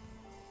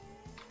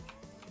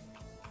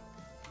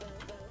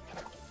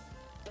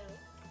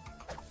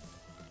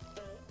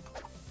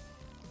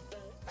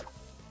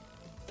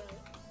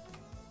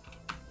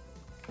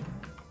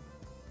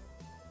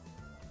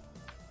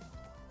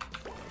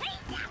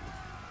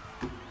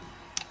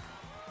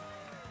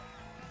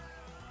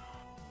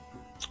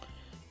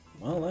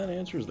 Well, that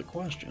answers the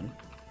question.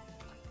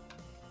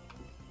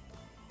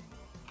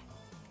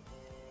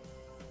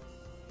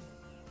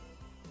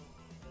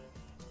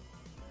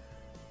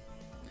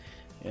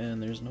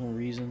 And there's no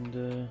reason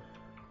to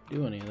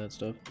do any of that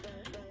stuff.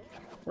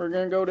 We're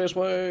gonna go this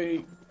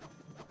way.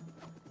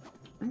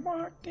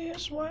 Walk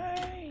this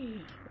way.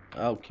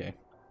 Okay.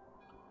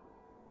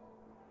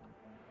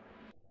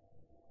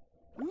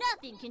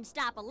 Nothing can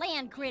stop a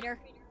land critter.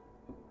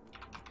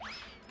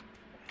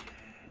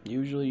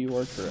 Usually you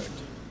are correct.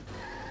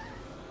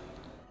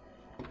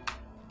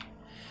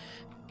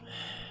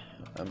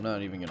 I'm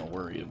not even gonna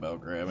worry about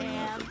grabbing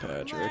that for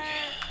Patrick.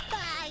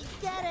 I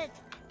get it!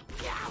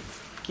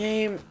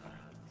 Game.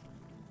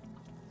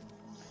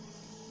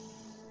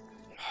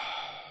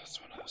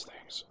 It's one of those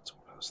things. It's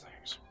one of those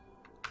things.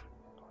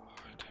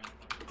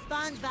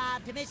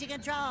 SpongeBob to mission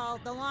control.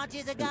 The launch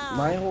is a go.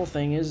 My whole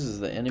thing is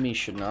the enemy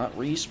should not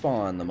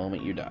respawn the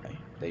moment you die.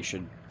 They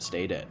should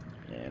stay dead.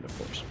 And of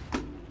course.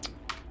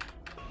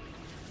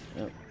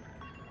 Yep.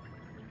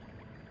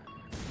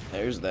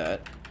 There's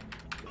that.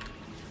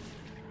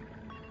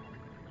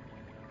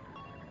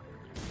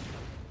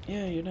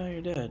 Yeah, now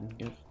you're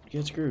dead.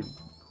 Get screwed.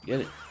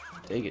 Get it.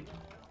 Take it.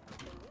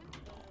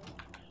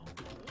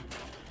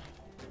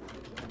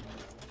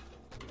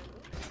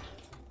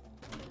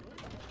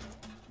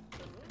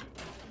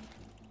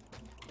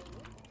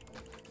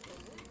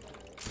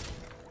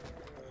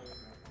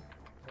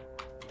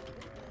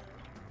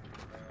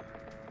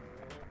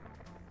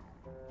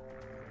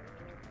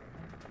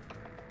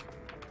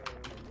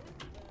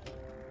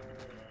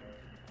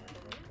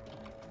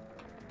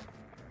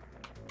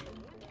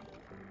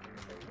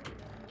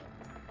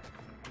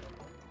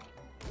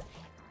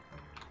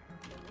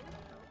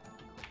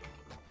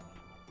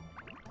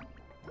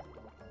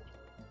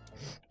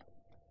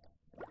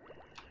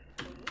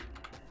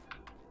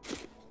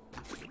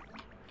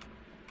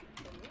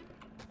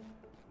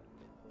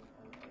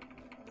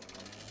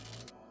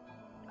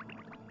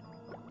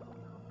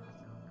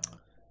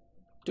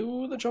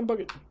 Do the jump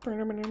bucket.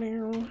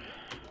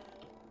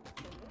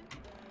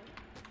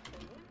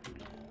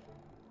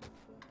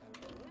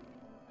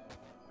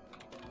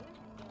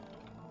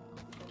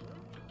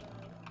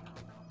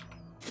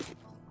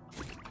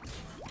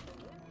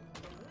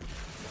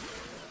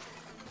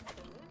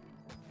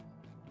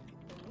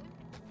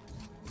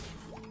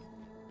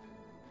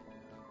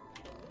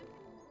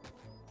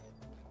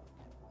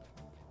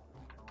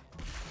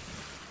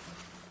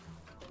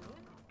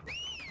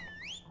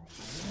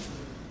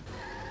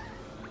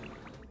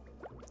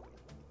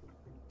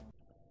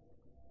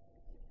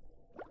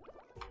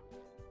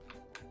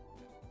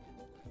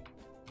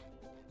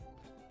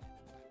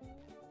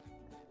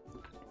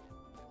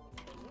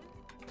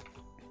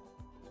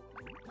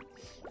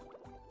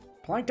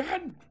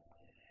 Plankton!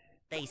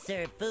 They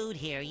serve food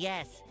here,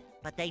 yes,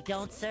 but they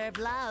don't serve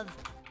love.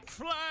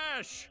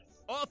 Flash!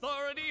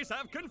 Authorities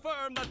have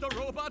confirmed that the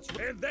robots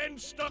and then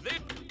stuff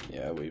it.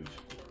 Yeah, we've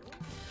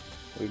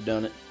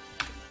done it.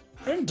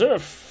 And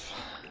Duff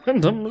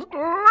and the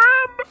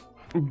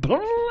lab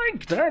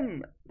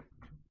Plankton.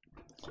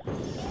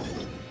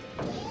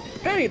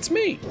 Hey, it's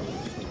me.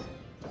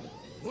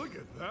 Look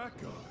at that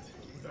guy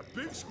with that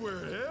big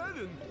square head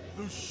and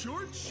those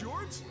short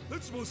shorts.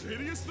 That's the most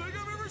hideous thing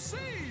I've ever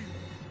seen.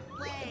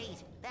 Wait,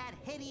 that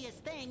hideous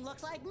thing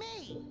looks like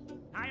me.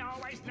 I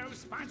always knew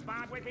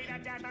SpongeBob would be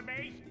the death of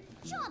me.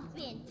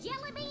 Jumpin'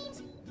 jelly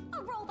beans?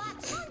 A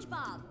robot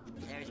SpongeBob.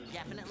 There's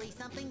definitely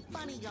something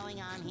funny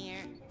going on here.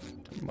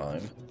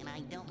 Mine. And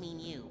I don't mean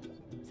you.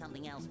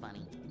 Something else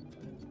funny.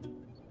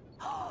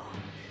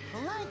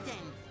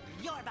 Plankton!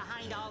 You're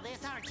behind all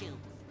this, aren't you?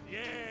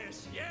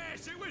 Yes,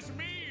 it was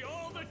me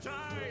all the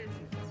time.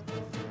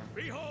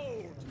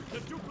 Behold, the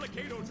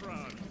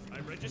Duplicatotron. I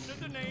registered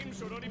the name,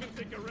 so don't even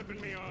think of ripping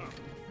me off.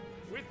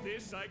 With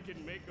this, I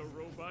can make a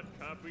robot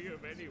copy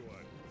of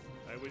anyone.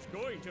 I was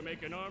going to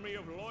make an army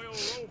of loyal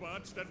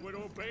robots that would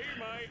obey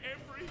my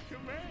every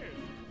command.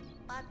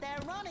 But they're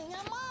running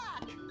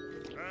amok.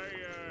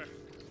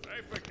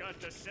 I forgot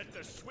to set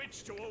the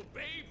switch to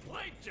obey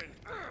Plankton.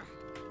 Ugh.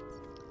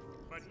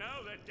 But now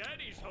that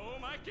Daddy's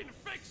home, I can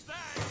fix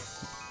that.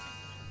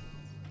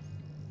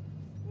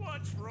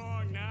 What's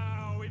wrong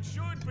now? It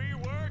should be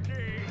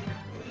working.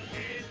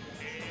 It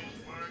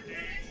is working.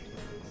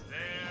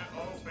 They're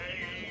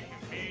obeying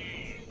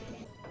me.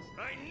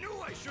 I knew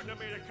I shouldn't have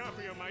made a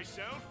copy of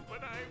myself,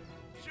 but I'm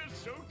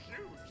just so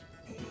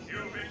cute.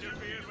 You've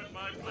interfered with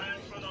my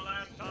plans for the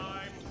last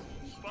time.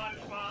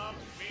 SpongeBob,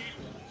 meet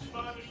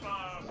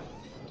SpongeBob.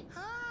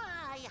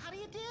 Hi, how do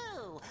you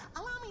do?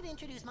 Allow me to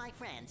introduce my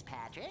friends,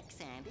 Patrick,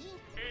 Sandy.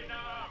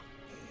 Enough!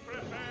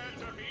 Prepare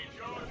to meet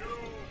your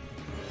doom.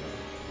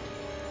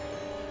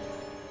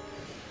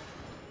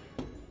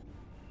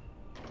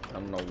 I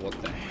don't know what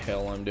the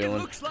hell I'm doing. It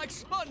looks like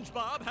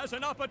SpongeBob has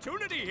an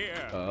opportunity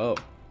here. Oh.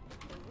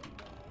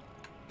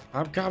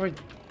 I'm coming.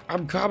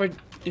 I'm coming.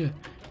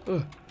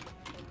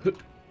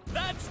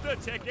 That's the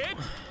ticket.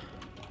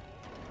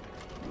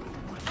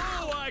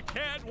 Oh, I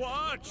can't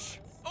watch.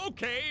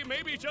 Okay,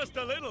 maybe just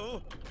a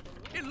little.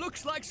 It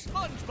looks like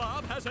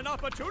SpongeBob has an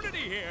opportunity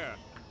here.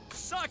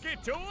 Suck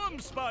it to him,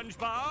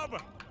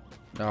 SpongeBob.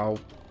 No.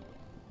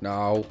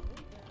 No.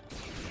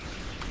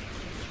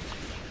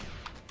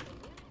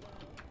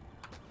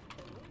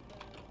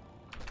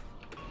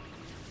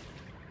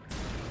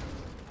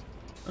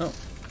 Oh.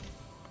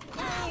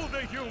 Oh,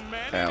 the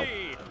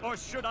humanity! Or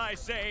should I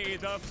say,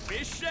 the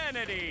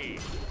fishanity?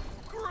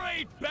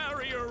 Great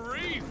Barrier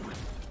Reef!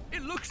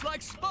 It looks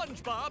like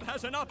SpongeBob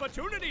has an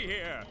opportunity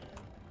here.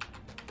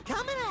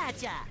 Coming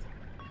at ya.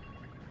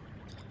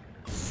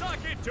 Suck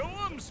it to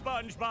him,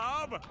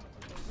 SpongeBob!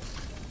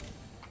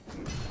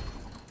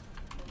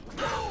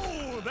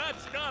 Oh,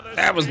 that's gotta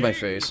That was my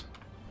sting. face.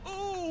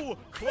 Ooh,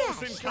 close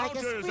Fresh like a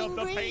encounters of spring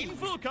the breeze.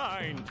 painful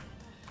kind.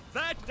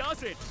 That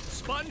does it.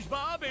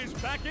 SpongeBob is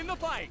back in the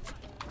fight.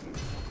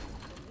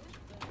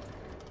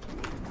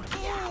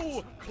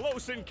 Ooh,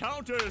 close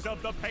encounters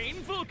of the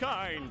painful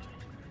kind.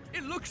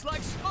 It looks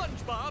like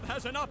SpongeBob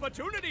has an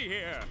opportunity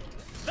here.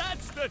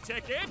 That's the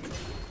ticket.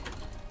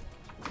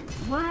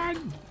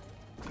 Run!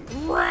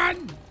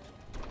 Run!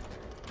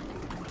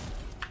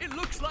 It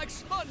looks like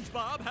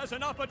SpongeBob has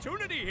an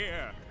opportunity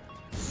here.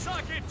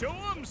 Suck it to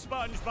him,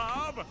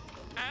 SpongeBob.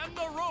 And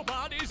the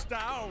robot is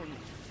down.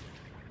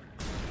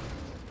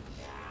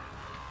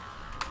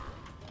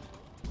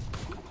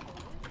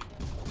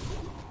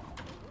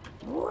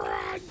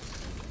 Run!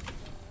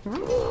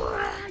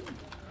 Run!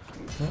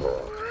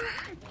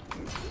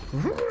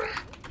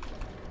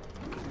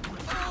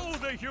 Oh,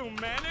 the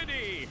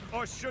humanity!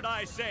 Or should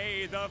I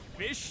say, the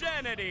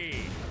fishanity?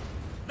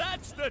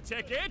 That's the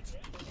ticket!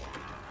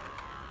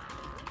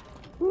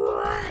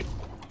 Run!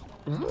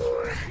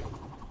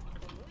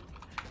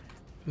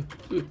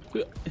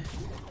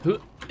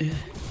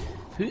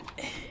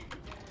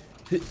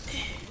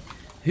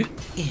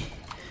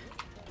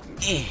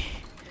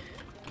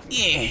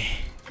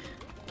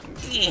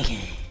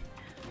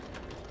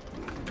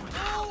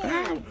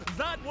 Oh,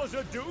 that was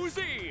a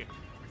doozy!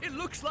 It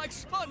looks like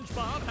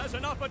SpongeBob has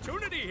an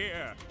opportunity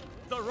here.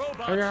 The robot's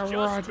gotta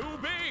run. just too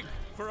big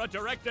for a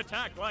direct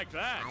attack like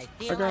that. I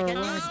feel like a new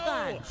Oh,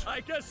 sponge.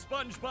 I guess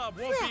SpongeBob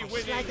won't be Fresh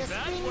winning like a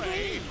that spring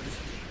way. breeze.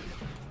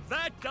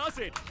 That does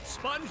it.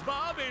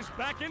 SpongeBob is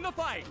back in the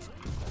fight.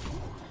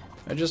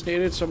 I just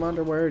needed some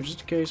underwear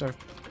just in case I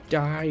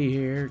die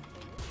here.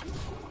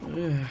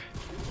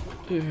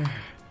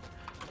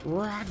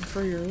 Run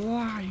for your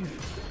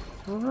life.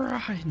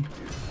 Run.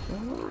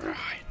 Run.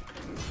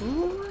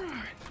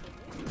 Run.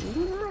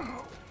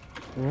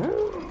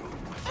 Run.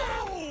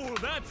 Oh,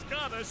 that's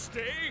gotta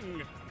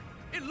sting.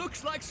 It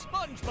looks like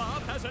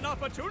SpongeBob has an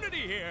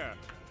opportunity here.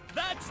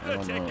 That's I the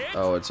don't know. ticket.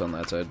 Oh, it's on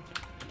that side.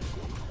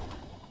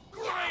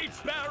 Great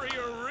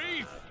Barrier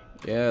Reef.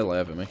 Yeah,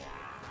 laugh at me.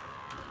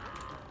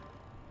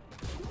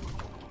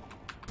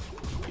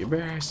 You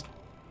missed.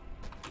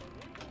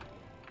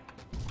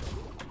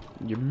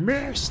 You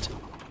missed.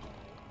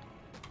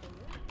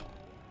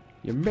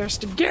 You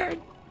missed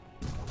again.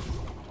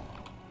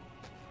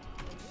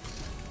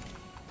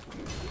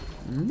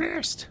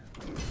 Missed.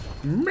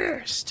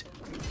 Missed.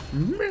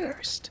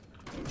 Missed.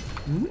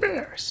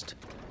 Missed.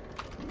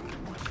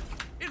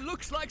 It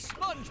looks like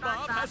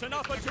SpongeBob has an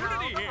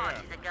opportunity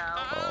here.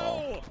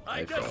 Ow!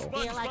 I guess fell.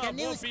 Feel like a SpongeBob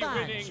new won't be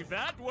sponge. winning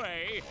that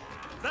way.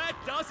 That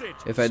does it.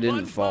 If I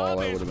didn't SpongeBob fall,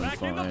 I is would've been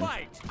back in the fine.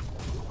 fight.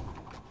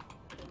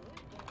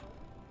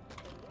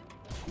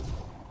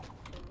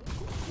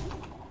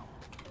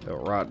 Oh,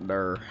 right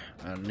there.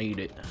 I need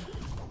it.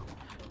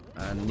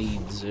 I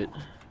needs it.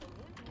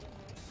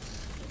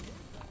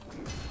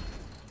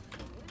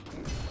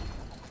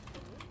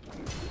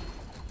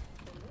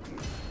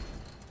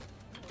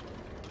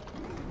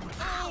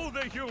 Oh,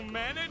 the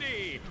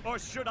humanity! Or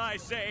should I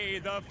say,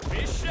 the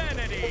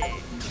fishanity?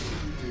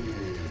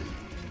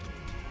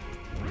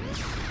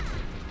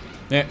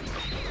 Yeah.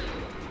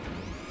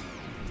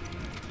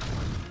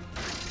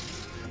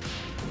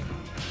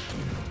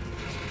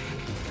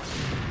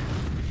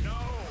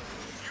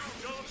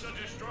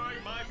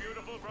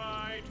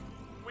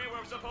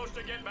 We're supposed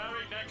to get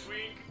married next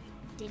week.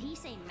 Did he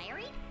say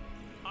married?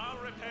 I'll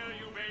repair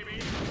you, baby.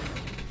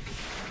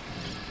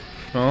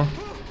 Huh?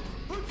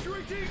 I'm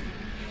shrinking.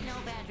 No,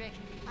 Patrick.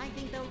 I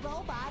think the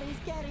robot is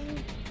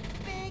getting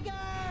bigger.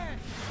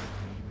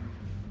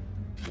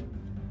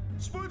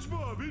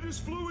 SpongeBob, he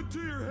just flew into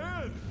your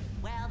head.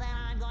 Well, then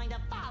I'm going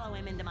to follow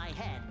him into my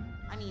head.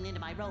 I mean,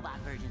 into my robot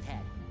version's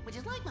head, which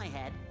is like my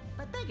head,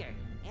 but bigger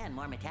and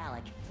more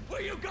metallic.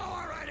 Will you go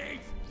already?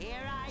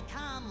 Here I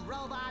come,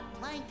 robot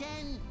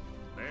plankton.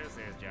 This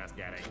is just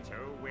getting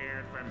too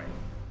weird for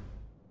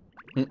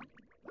me.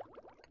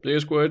 See you,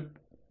 Squid.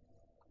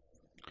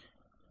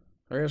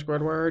 Hey,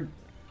 Squidward.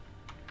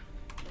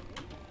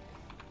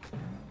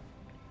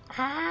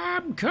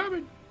 I'm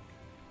coming.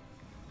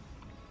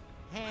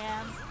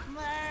 Hammer.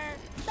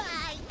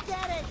 I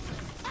did it.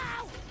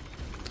 Ow!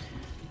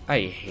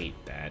 I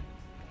hate that.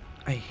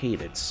 I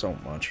hate it so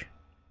much.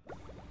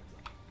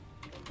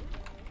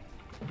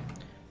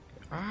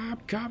 I'm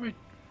coming.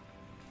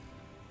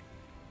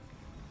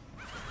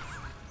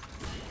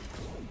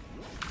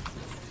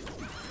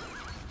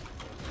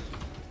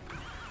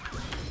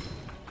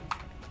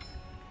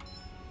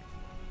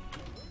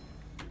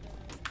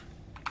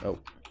 Oh.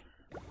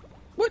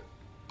 What?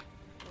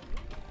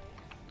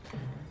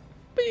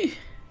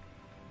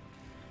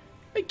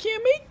 I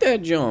can't make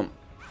that jump.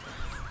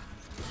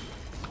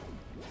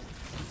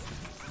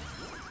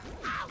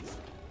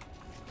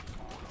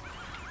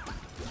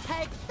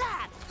 Take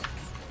that!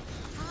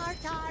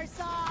 Tartar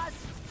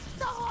sauce!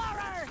 The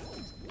horror!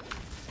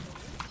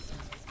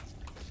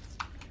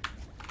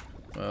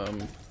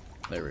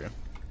 There we go.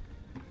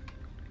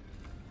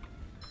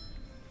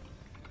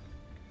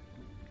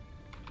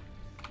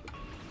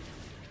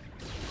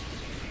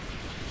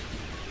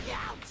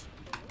 Ouch!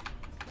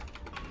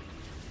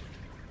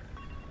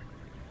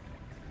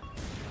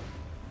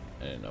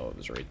 I didn't know it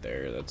was right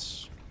there.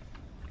 That's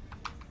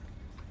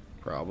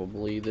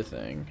probably the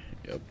thing.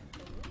 Yep.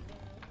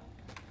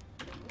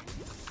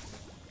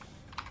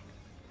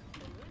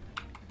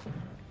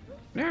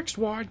 Next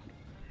one.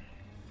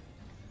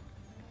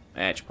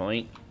 Match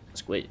point.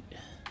 Squid.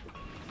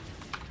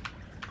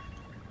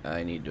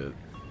 I need to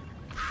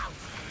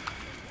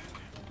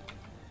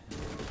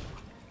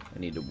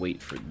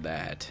wait for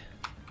that.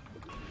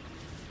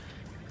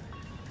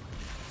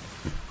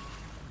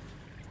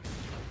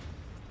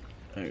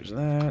 There's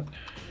that.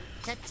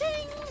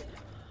 Cha-ching!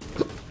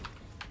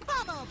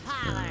 Bubble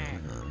power!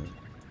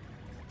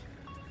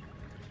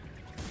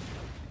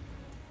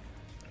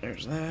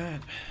 There's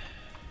that.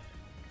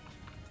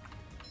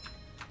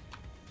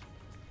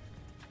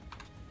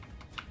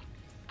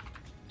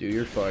 Do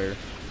your fire.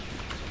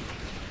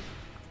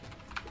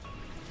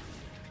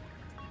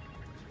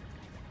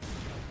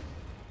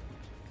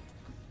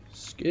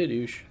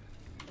 Skadoosh.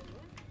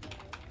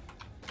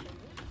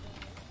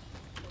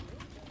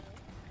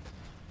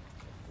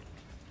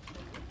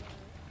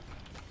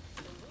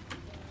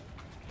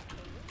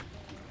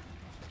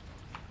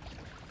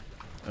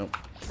 Oh.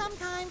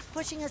 Sometimes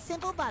pushing a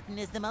simple button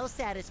is the most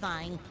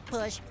satisfying.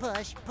 Push,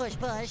 push, push,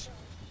 push.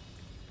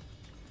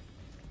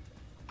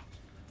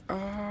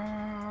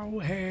 Oh,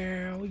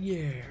 hell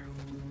yeah.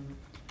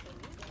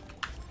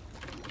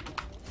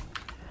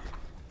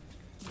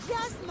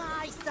 Just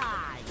my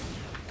size.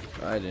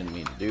 I didn't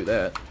mean to do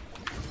that.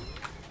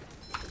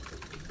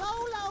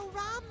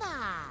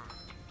 Bolorama.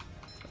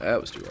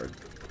 That was too hard.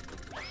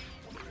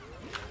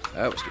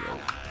 That was too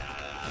hard.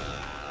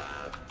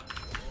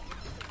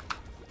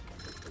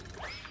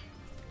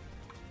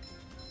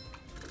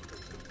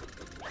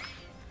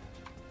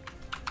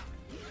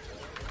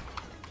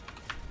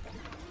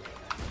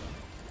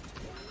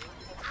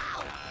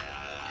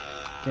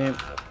 Damn.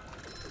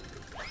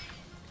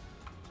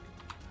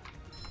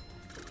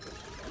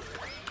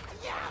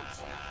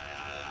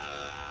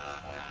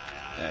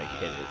 I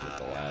hit it with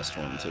the last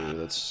one too.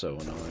 That's so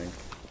annoying.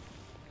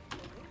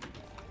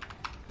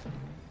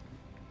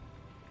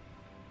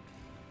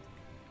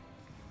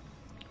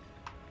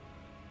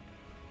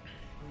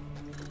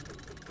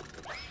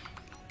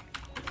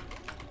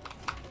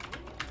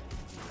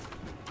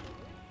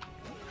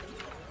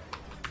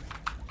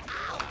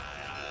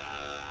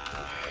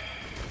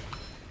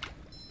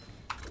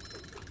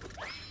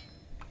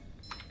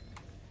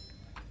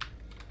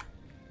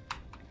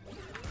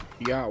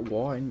 You got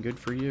one. Good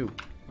for you.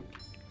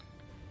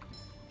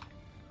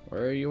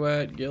 Where are you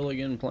at,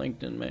 Gilligan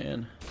Plankton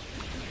Man?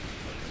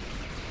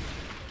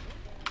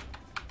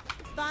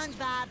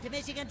 SpongeBob to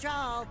mission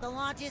control. The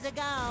launch is a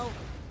go.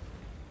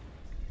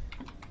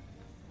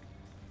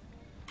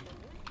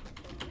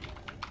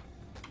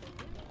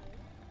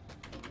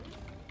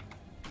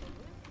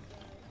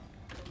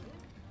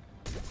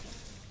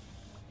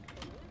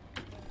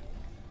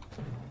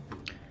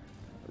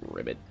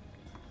 Ribbit.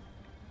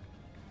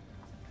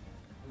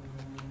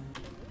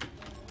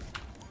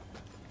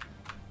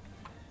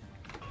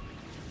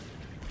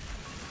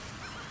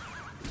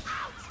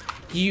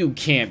 You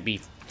can't be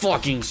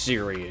fucking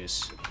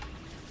serious.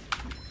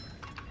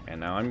 And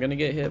now I'm gonna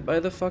get hit by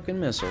the fucking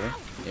missile.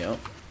 Yep.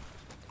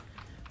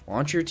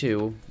 Launcher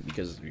 2,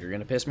 because you're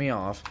gonna piss me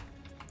off.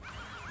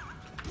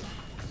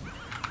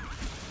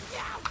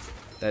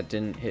 That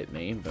didn't hit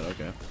me, but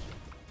okay.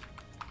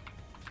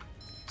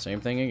 Same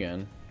thing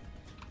again.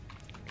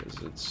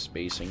 Because it's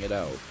spacing it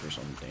out for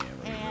some damn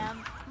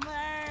reason.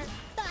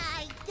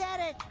 I get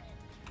it.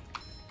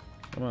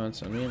 Come on,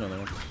 send me another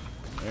one.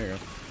 There you go.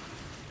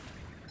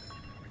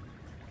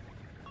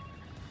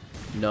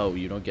 No,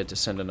 you don't get to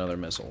send another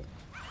missile.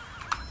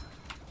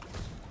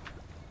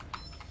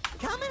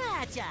 Coming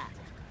at ya.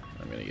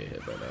 I'm gonna get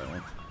hit by that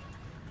one.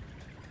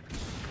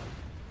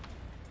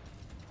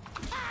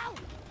 Ow!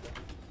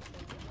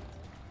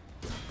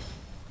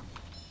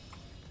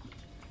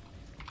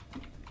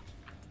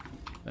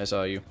 I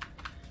saw you.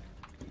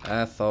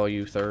 I saw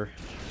you, sir.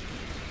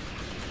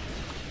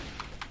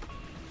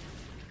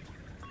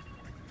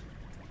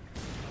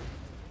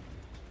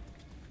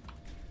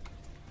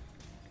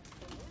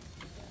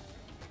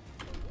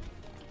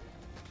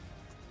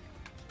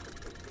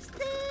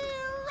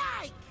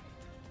 Strike!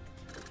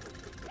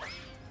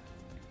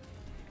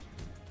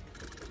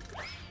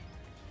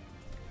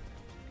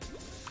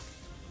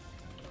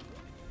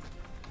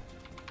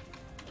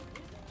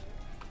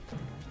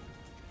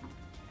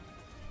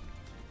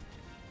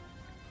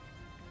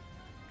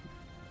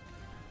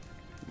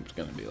 I'm just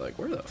gonna be like,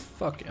 where the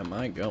fuck am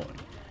I going?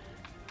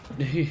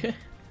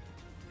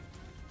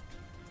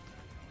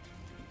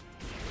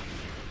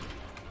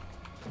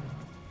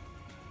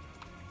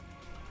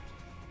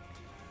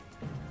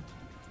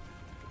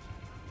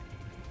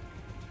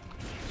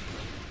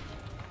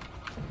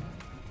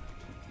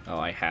 Oh,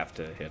 I have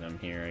to hit him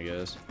here, I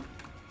guess.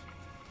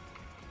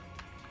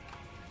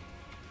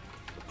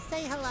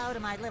 Say hello to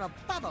my little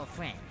bubble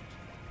friend.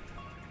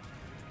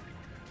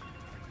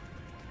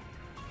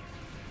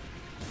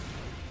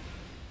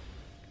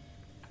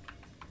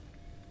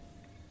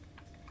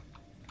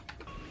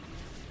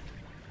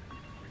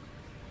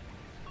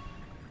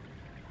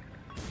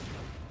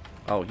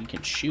 Oh, he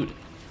can shoot it.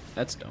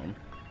 That's dumb.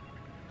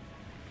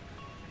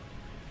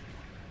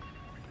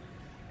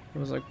 I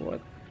was like,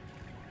 what?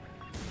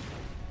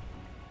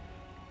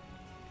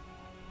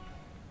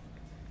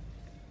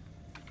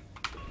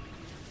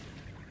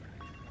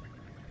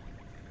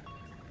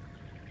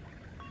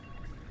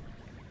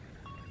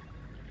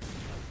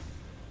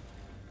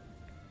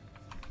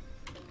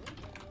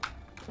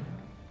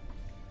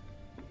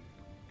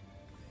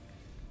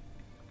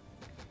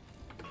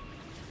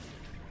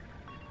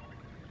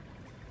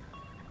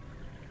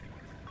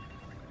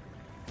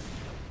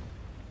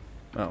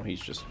 Oh,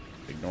 he's just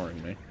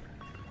ignoring me.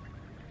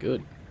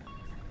 Good.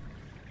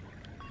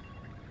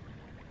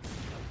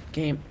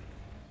 Game.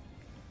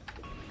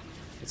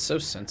 It's so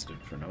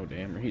sensitive for no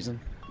damn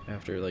reason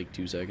after like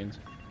 2 seconds.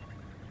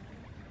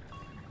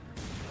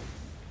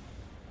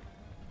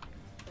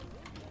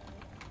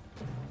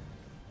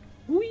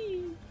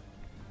 Whee!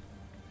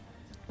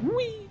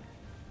 Whee!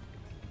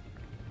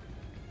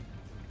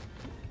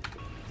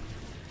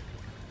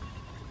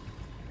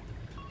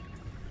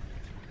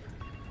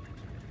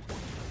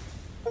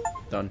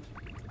 Done.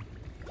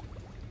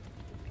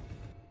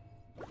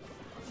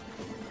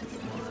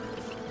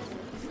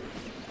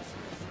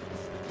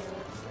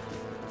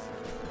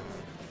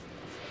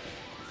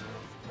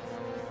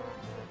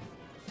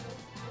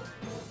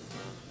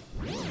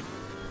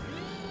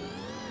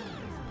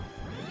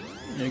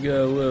 You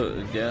go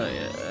look down.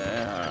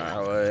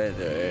 What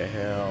the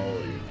hell?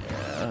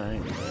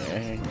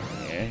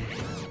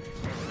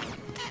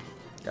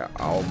 Got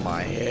all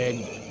my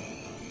head.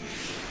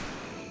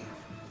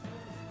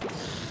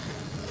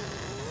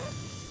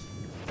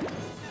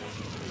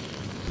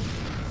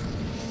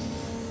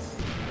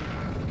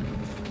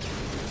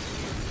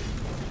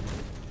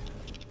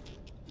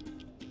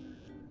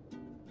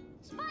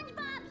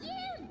 SpongeBob, you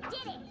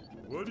did it!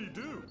 What'd he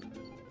do?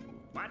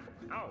 What?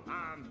 Oh,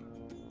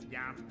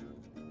 yeah.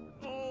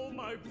 All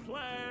my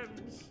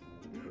plans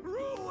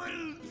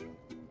ruined.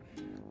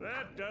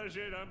 That does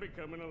it. I'm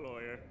becoming a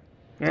lawyer.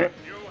 You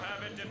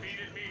haven't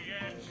defeated me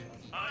yet.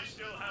 I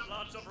still have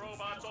lots of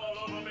robots all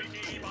over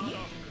Bikini Bottom.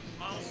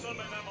 I'll summon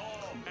them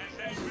all, and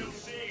then we'll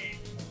see.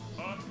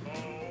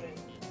 Uh-oh.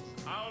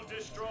 I'll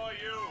destroy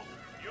you.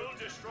 You'll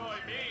destroy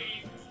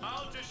me.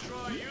 I'll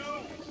destroy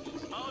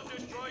you. I'll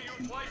destroy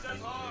you twice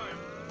as hard.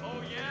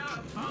 Oh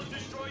yeah? I'll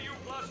destroy you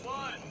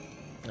 +1.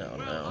 Oh Well,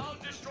 no. I'll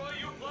destroy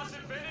you plus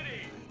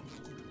infinity.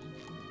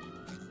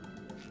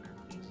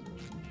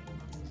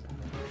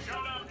 Shut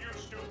up, you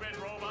stupid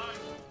robot.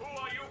 Who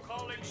are you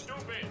calling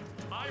stupid?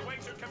 I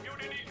went to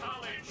community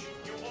college,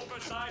 you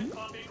oversized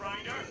coffee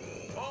grinder.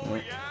 Oh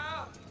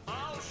yeah?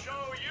 I'll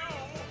show you.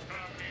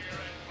 Come here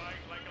and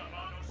fight like a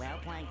monocyte. Well,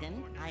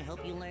 Plankton, I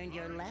hope you learned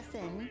your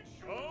lesson.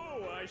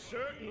 Oh, I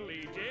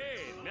certainly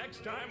did.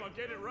 Next time I'll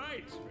get it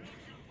right.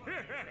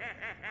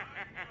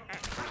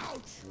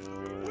 Ouch!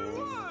 We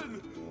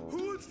won! Who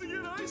wants to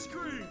get ice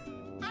cream?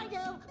 I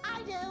do.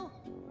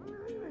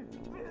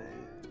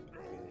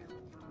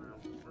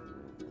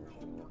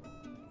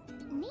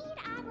 Need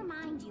I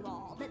remind you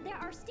all that there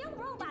are still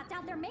robots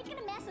out there making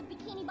a mess of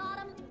Bikini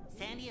Bottom?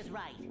 Sandy is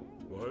right.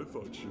 Well, I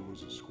thought she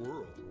was a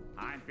squirrel.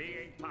 I'm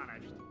being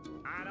punished.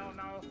 I don't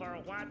know for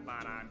what,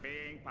 but I'm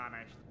being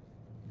punished.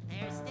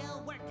 There's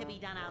still work to be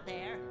done out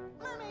there.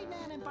 Mermaid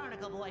Man and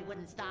Barnacle Boy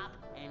wouldn't stop,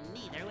 and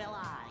neither will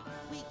I.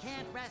 We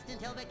can't rest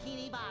until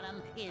Bikini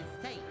Bottom is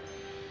safe.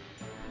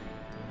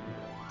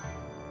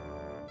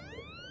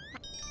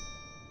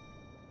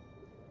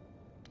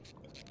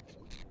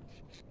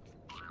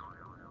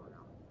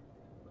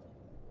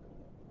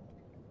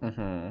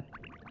 Mm-hmm.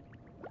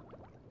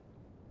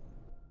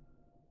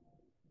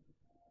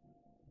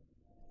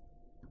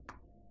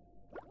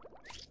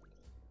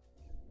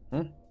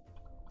 Hmm?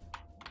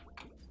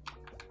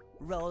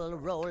 Roll,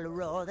 roll,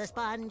 roll the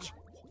sponge.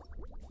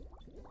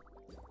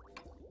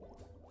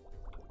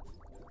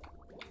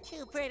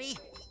 Too pretty.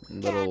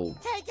 Little,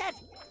 Can't take it.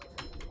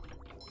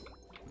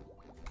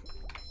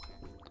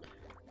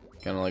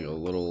 kind of like a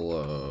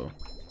little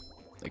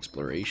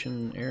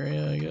exploration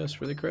area, I guess,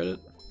 for the credit.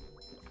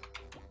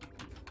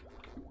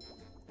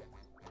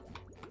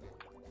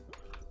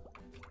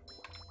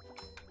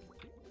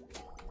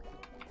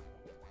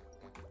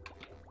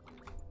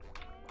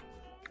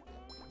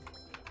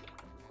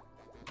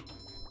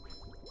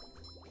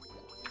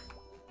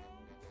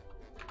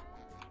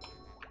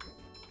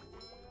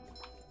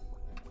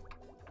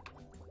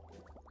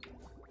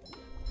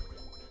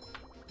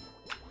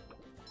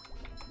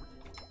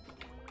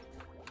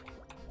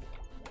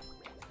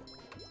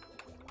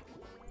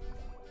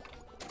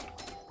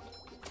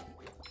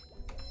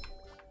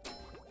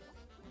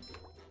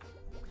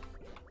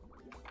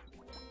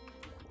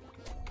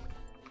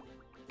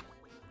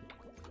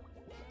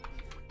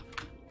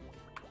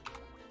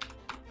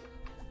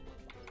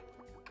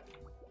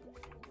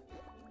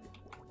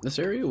 This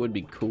area would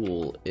be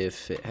cool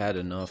if it had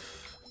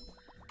enough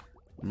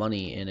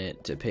money in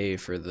it to pay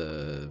for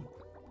the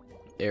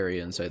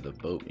area inside the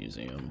boat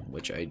museum,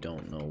 which I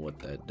don't know what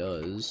that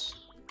does.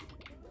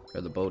 Or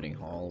the boating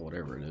hall,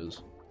 whatever it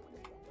is.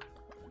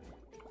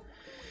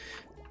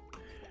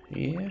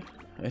 Yeah,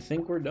 I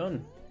think we're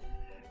done.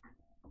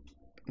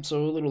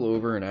 So a little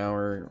over an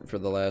hour for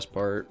the last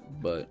part,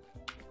 but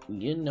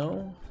you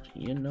know,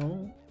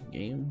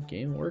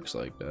 game works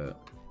like that.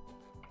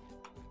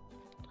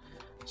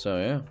 So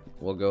yeah,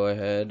 we'll go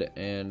ahead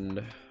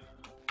and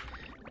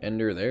end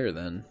her there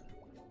then,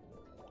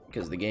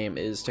 because the game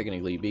is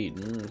technically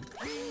beaten.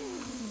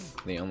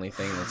 The only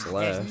thing that's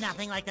left. There's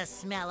nothing like the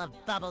smell of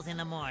bubbles in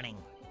the morning.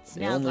 The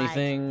Smells only like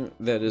thing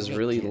that is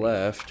really victory.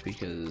 left,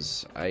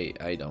 because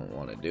I don't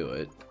want to do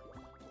it,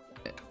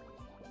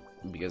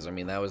 because I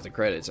mean that was the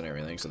credits and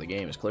everything, so the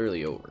game is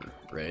clearly over,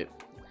 right?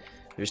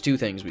 There's two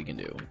things we can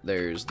do.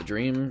 There's the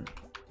dream.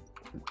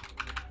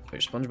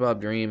 There's SpongeBob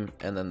Dream,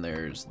 and then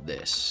there's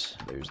this.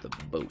 There's the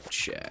boat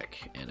shack,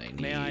 and I need...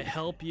 May I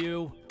help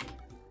you?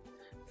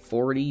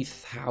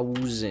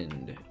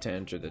 40,000 to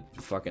enter the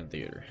fucking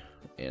theater,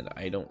 and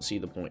I don't see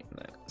the point in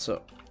that.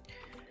 So,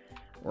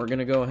 we're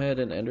gonna go ahead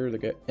and enter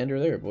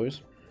there, boys.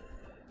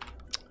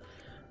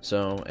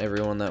 So,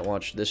 everyone that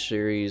watched this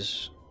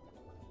series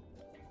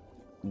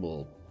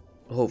will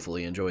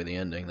hopefully enjoy the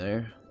ending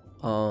there.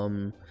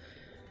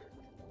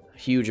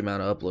 Huge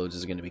amount of uploads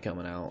is going to be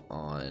coming out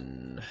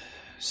on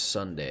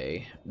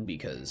Sunday,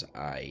 because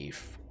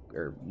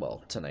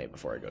well, tonight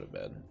before I go to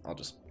bed. I'll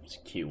just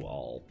queue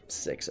all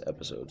 6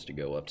 episodes to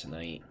go up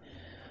tonight.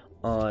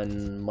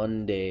 On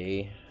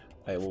Monday,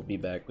 I will be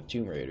back with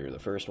Tomb Raider, the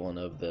first one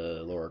of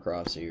the Lara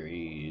Croft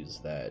series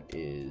that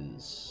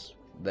is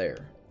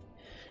there.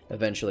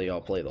 Eventually,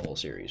 I'll play the whole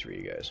series for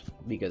you guys,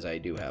 because I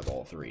do have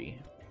all 3.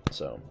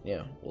 So,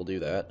 yeah, we'll do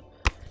that.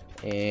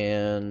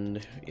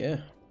 And, yeah,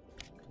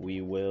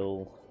 we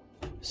will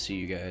see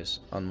you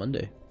guys on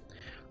Monday.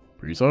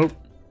 Peace out.